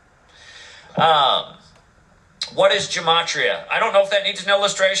darkness. What is gematria? I don't know if that needs an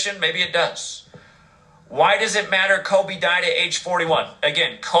illustration. Maybe it does. Why does it matter Kobe died at age 41?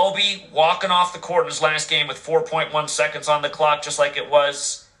 Again, Kobe walking off the court in his last game with 4.1 seconds on the clock, just like it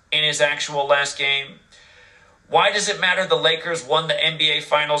was in his actual last game. Why does it matter the Lakers won the NBA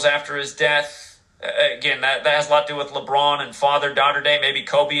Finals after his death? Again, that has a lot to do with LeBron and father-daughter day, maybe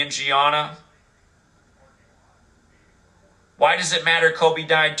Kobe and Gianna. Why does it matter Kobe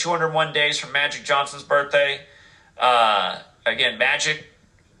died 201 days from Magic Johnson's birthday? Again, Magic.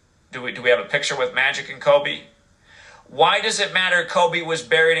 Do we have a picture with Magic and Kobe? Why does it matter Kobe was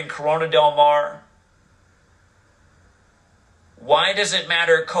buried in Corona del Mar? Why does it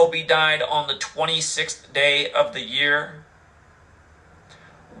matter Kobe died on the 26th day of the year?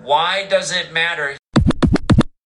 Why does it matter